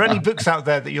 So are there any books out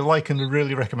there that you like and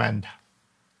really recommend?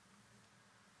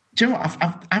 Do you know what?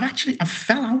 I've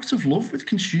fell out of love with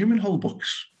consumer whole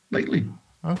books lately.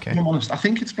 Okay. If I'm honest, I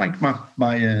think it's like my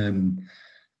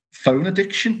phone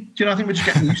addiction. I think we're just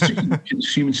getting used to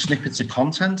consuming snippets of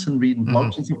content and reading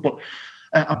blogs and stuff. But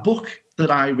a book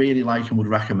that I really like and would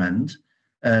recommend,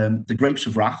 The Grapes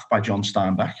of Wrath by John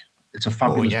Steinbeck. It's a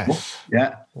fabulous book.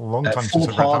 Yeah. Long time full of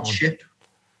hardship,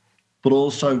 but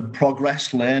also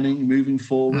progress, learning, moving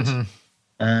forward.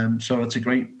 So it's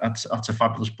that's a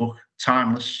fabulous book.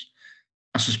 Timeless.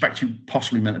 I suspect you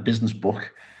possibly meant a business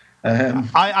book.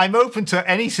 I'm open to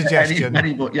any suggestion.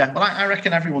 Any book, yeah. But I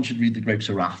reckon everyone should read The Grapes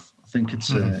of Wrath. I think it's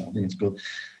good.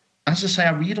 As I say,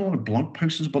 I read a lot of blog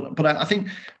posters, but I think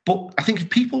if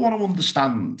people want to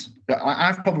understand,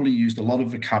 I've probably used a lot of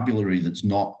vocabulary that's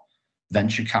not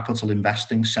venture capital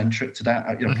investing centric today.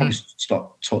 Probably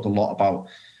talked a lot about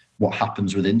what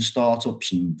happens within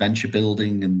startups and venture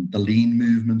building, and the lean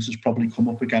movement has probably come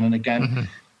up again and again.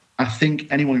 I think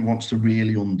anyone who wants to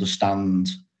really understand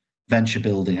venture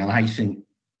building, and I think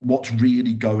what's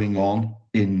really going on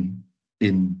in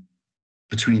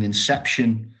between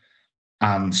inception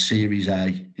and Series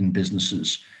A in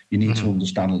businesses, you need to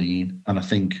understand lean. And I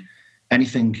think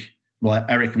anything, well,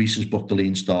 Eric Ries's book, The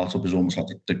Lean Startup, is almost like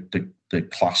the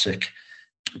classic,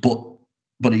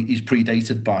 but he's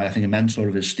predated by, I think, a mentor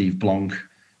of his, Steve Blanc,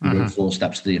 who wrote 4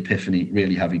 Steps to the Epiphany,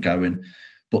 really heavy going.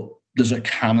 But there's a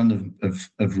canon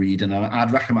of reading, and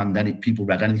I'd recommend people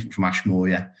read anything from Ash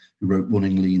Moyer, who wrote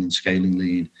Running Lean and Scaling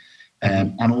Lean.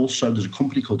 And also there's a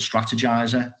company called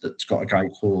Strategizer that's got a guy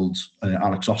called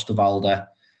Alex Osterwalder,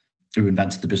 who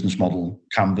invented the business model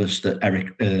canvas that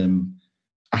Eric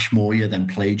Ashmoyer then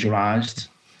plagiarized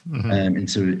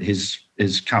into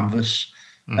his canvas.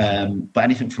 But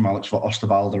anything from Alex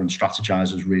Osterwalder and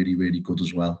Strategizer is really, really good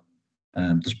as well.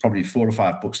 There's probably 4 or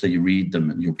 5 books that you read them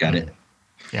and you'll get it.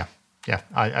 Yeah.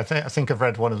 I think I've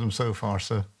read one of them so far,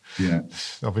 so yeah,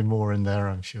 there'll be more in there,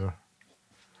 I'm sure.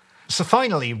 So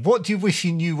finally, what do you wish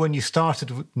you knew when you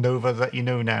started with Nova that you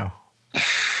know now?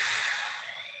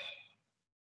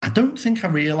 I don't think I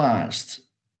realised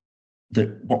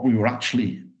that what we were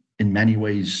actually, in many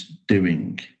ways,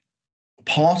 doing,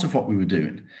 part of what we were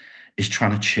doing is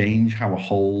trying to change how a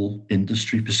whole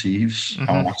industry perceives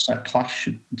how an asset class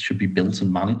should be built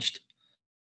and managed.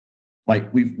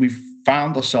 Like we've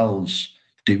found ourselves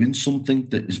doing something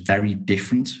that is very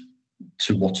different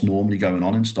to what's normally going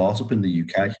on in startup in the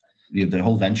UK. The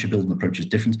whole venture building approach is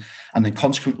different. And then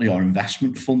consequently, our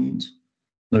investment fund,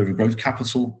 Nova Growth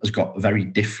Capital, has got a very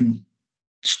different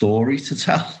story to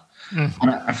tell. And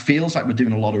it feels like we're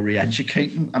doing a lot of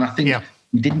re-educating. And I think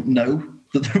we didn't know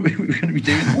that we were going to be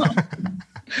doing that.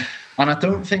 And I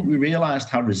don't think we realised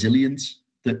how resilient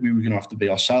that we were going to have to be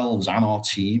ourselves and our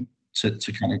team to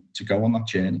go on that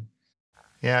journey.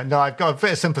 Yeah, no, I've got a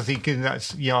bit of sympathy.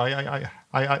 That's I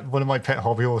one of my pet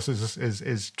hobby horses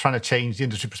is trying to change the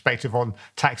industry perspective on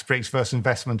tax breaks versus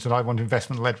investment, and I want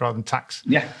investment led rather than tax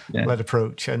led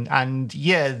approach. And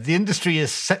the industry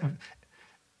is set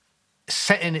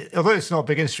in it, although it's not a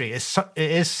big industry, it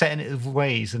is set in its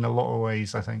ways in a lot of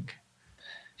ways, I think.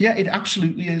 Yeah, it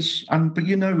absolutely is. But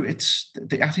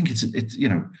I think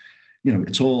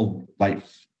it's all like.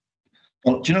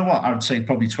 Well, do you know what? I would say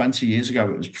probably 20 years ago,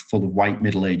 it was full of white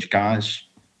middle-aged guys,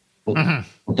 but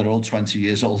they're all 20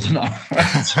 years older now.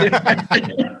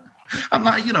 I'm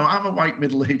a white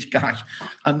middle-aged guy.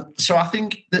 And so I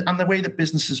think and the way that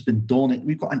business has been done,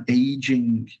 we've got an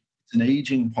aging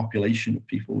population of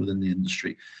people within the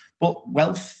industry, but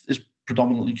wealth is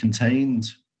predominantly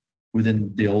contained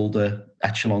within the older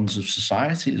echelons of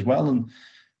society as well. And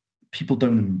people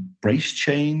don't embrace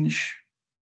change.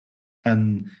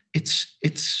 And it's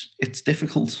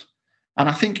difficult. And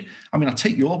I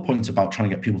take your point about trying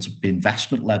to get people to be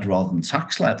investment-led rather than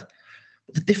tax-led.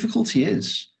 But the difficulty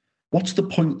is, what's the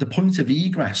point? The point of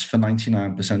egress for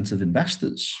 99% of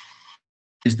investors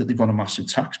is that they've got a massive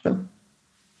tax bill.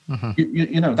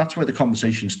 That's where the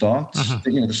conversation starts.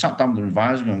 They sat down with their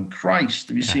advisor going, Christ,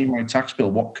 have you seen my tax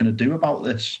bill? What can I do about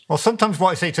this? Well, sometimes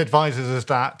what I say to advisors is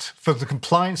that for the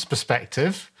compliance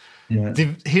perspective,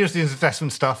 here's the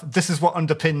investment stuff. This is what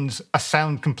underpins a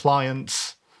sound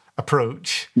compliance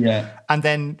approach. Yeah. And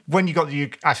then when you got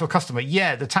the actual customer,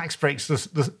 the tax breaks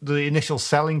the initial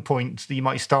selling point that you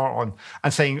might start on,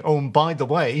 and saying, oh, and by the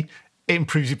way, it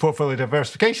improves your portfolio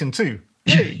diversification too.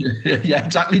 Yeah,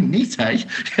 exactly. Neat, eh?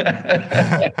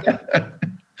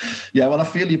 Yeah, well, I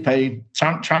feel your pain.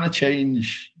 Trying to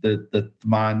change the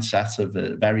mindset of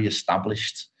a very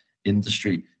established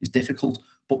industry is difficult.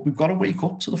 But we've got to wake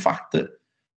up to the fact that,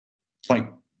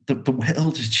 like, the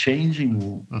world is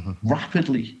changing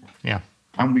rapidly. Yeah,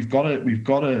 and we've got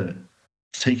to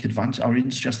take advantage. Our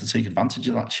industry has to take advantage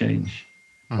of that change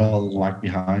rather than lag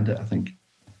behind it, I think.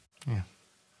 Yeah.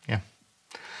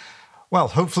 Well,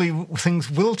 hopefully things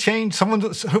will change.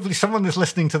 Hopefully someone is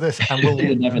listening to this and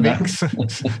will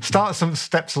start some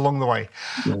steps along the way.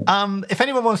 Yeah. If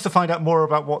anyone wants to find out more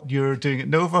about what you're doing at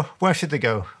Nova, where should they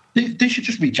go? They should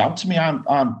just reach out to me. I'm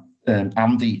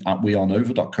Andy at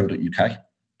wearenova.co.uk.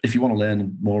 If you want to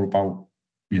learn more about,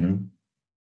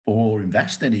 or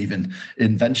invest even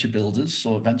in venture builders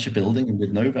or venture building and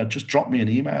with Nova, just drop me an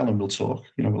email and we'll talk.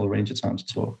 We'll arrange a time to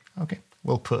talk. Okay.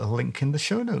 We'll put a link in the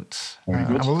show notes. Very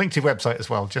good. And we'll link to your website as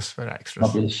well, just for extras.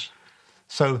 Fabulous.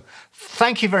 So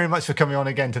thank you very much for coming on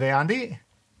again today, Andy.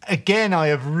 Again, I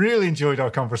have really enjoyed our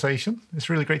conversation. It's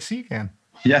really great to see you again.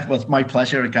 Yeah, well, it's my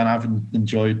pleasure. Again, I've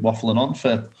enjoyed waffling on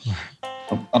for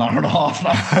an hour and a half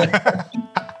now.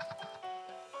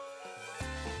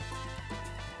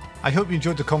 I hope you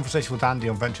enjoyed the conversation with Andy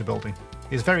on venture building.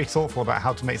 He's very thoughtful about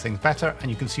how to make things better, and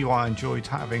you can see why I enjoyed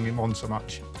having him on so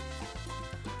much.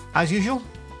 As usual,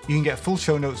 you can get full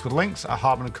show notes with links at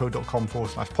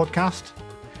harmanandco.com/podcast.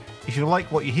 If you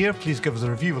like what you hear, please give us a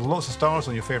review with lots of stars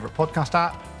on your favourite podcast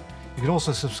app. You can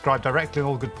also subscribe directly on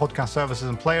all good podcast services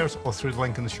and players or through the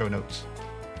link in the show notes.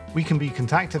 We can be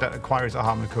contacted at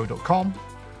inquiries@harmanandco.com.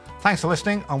 Thanks for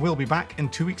listening, and we'll be back in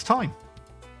 2 weeks' time.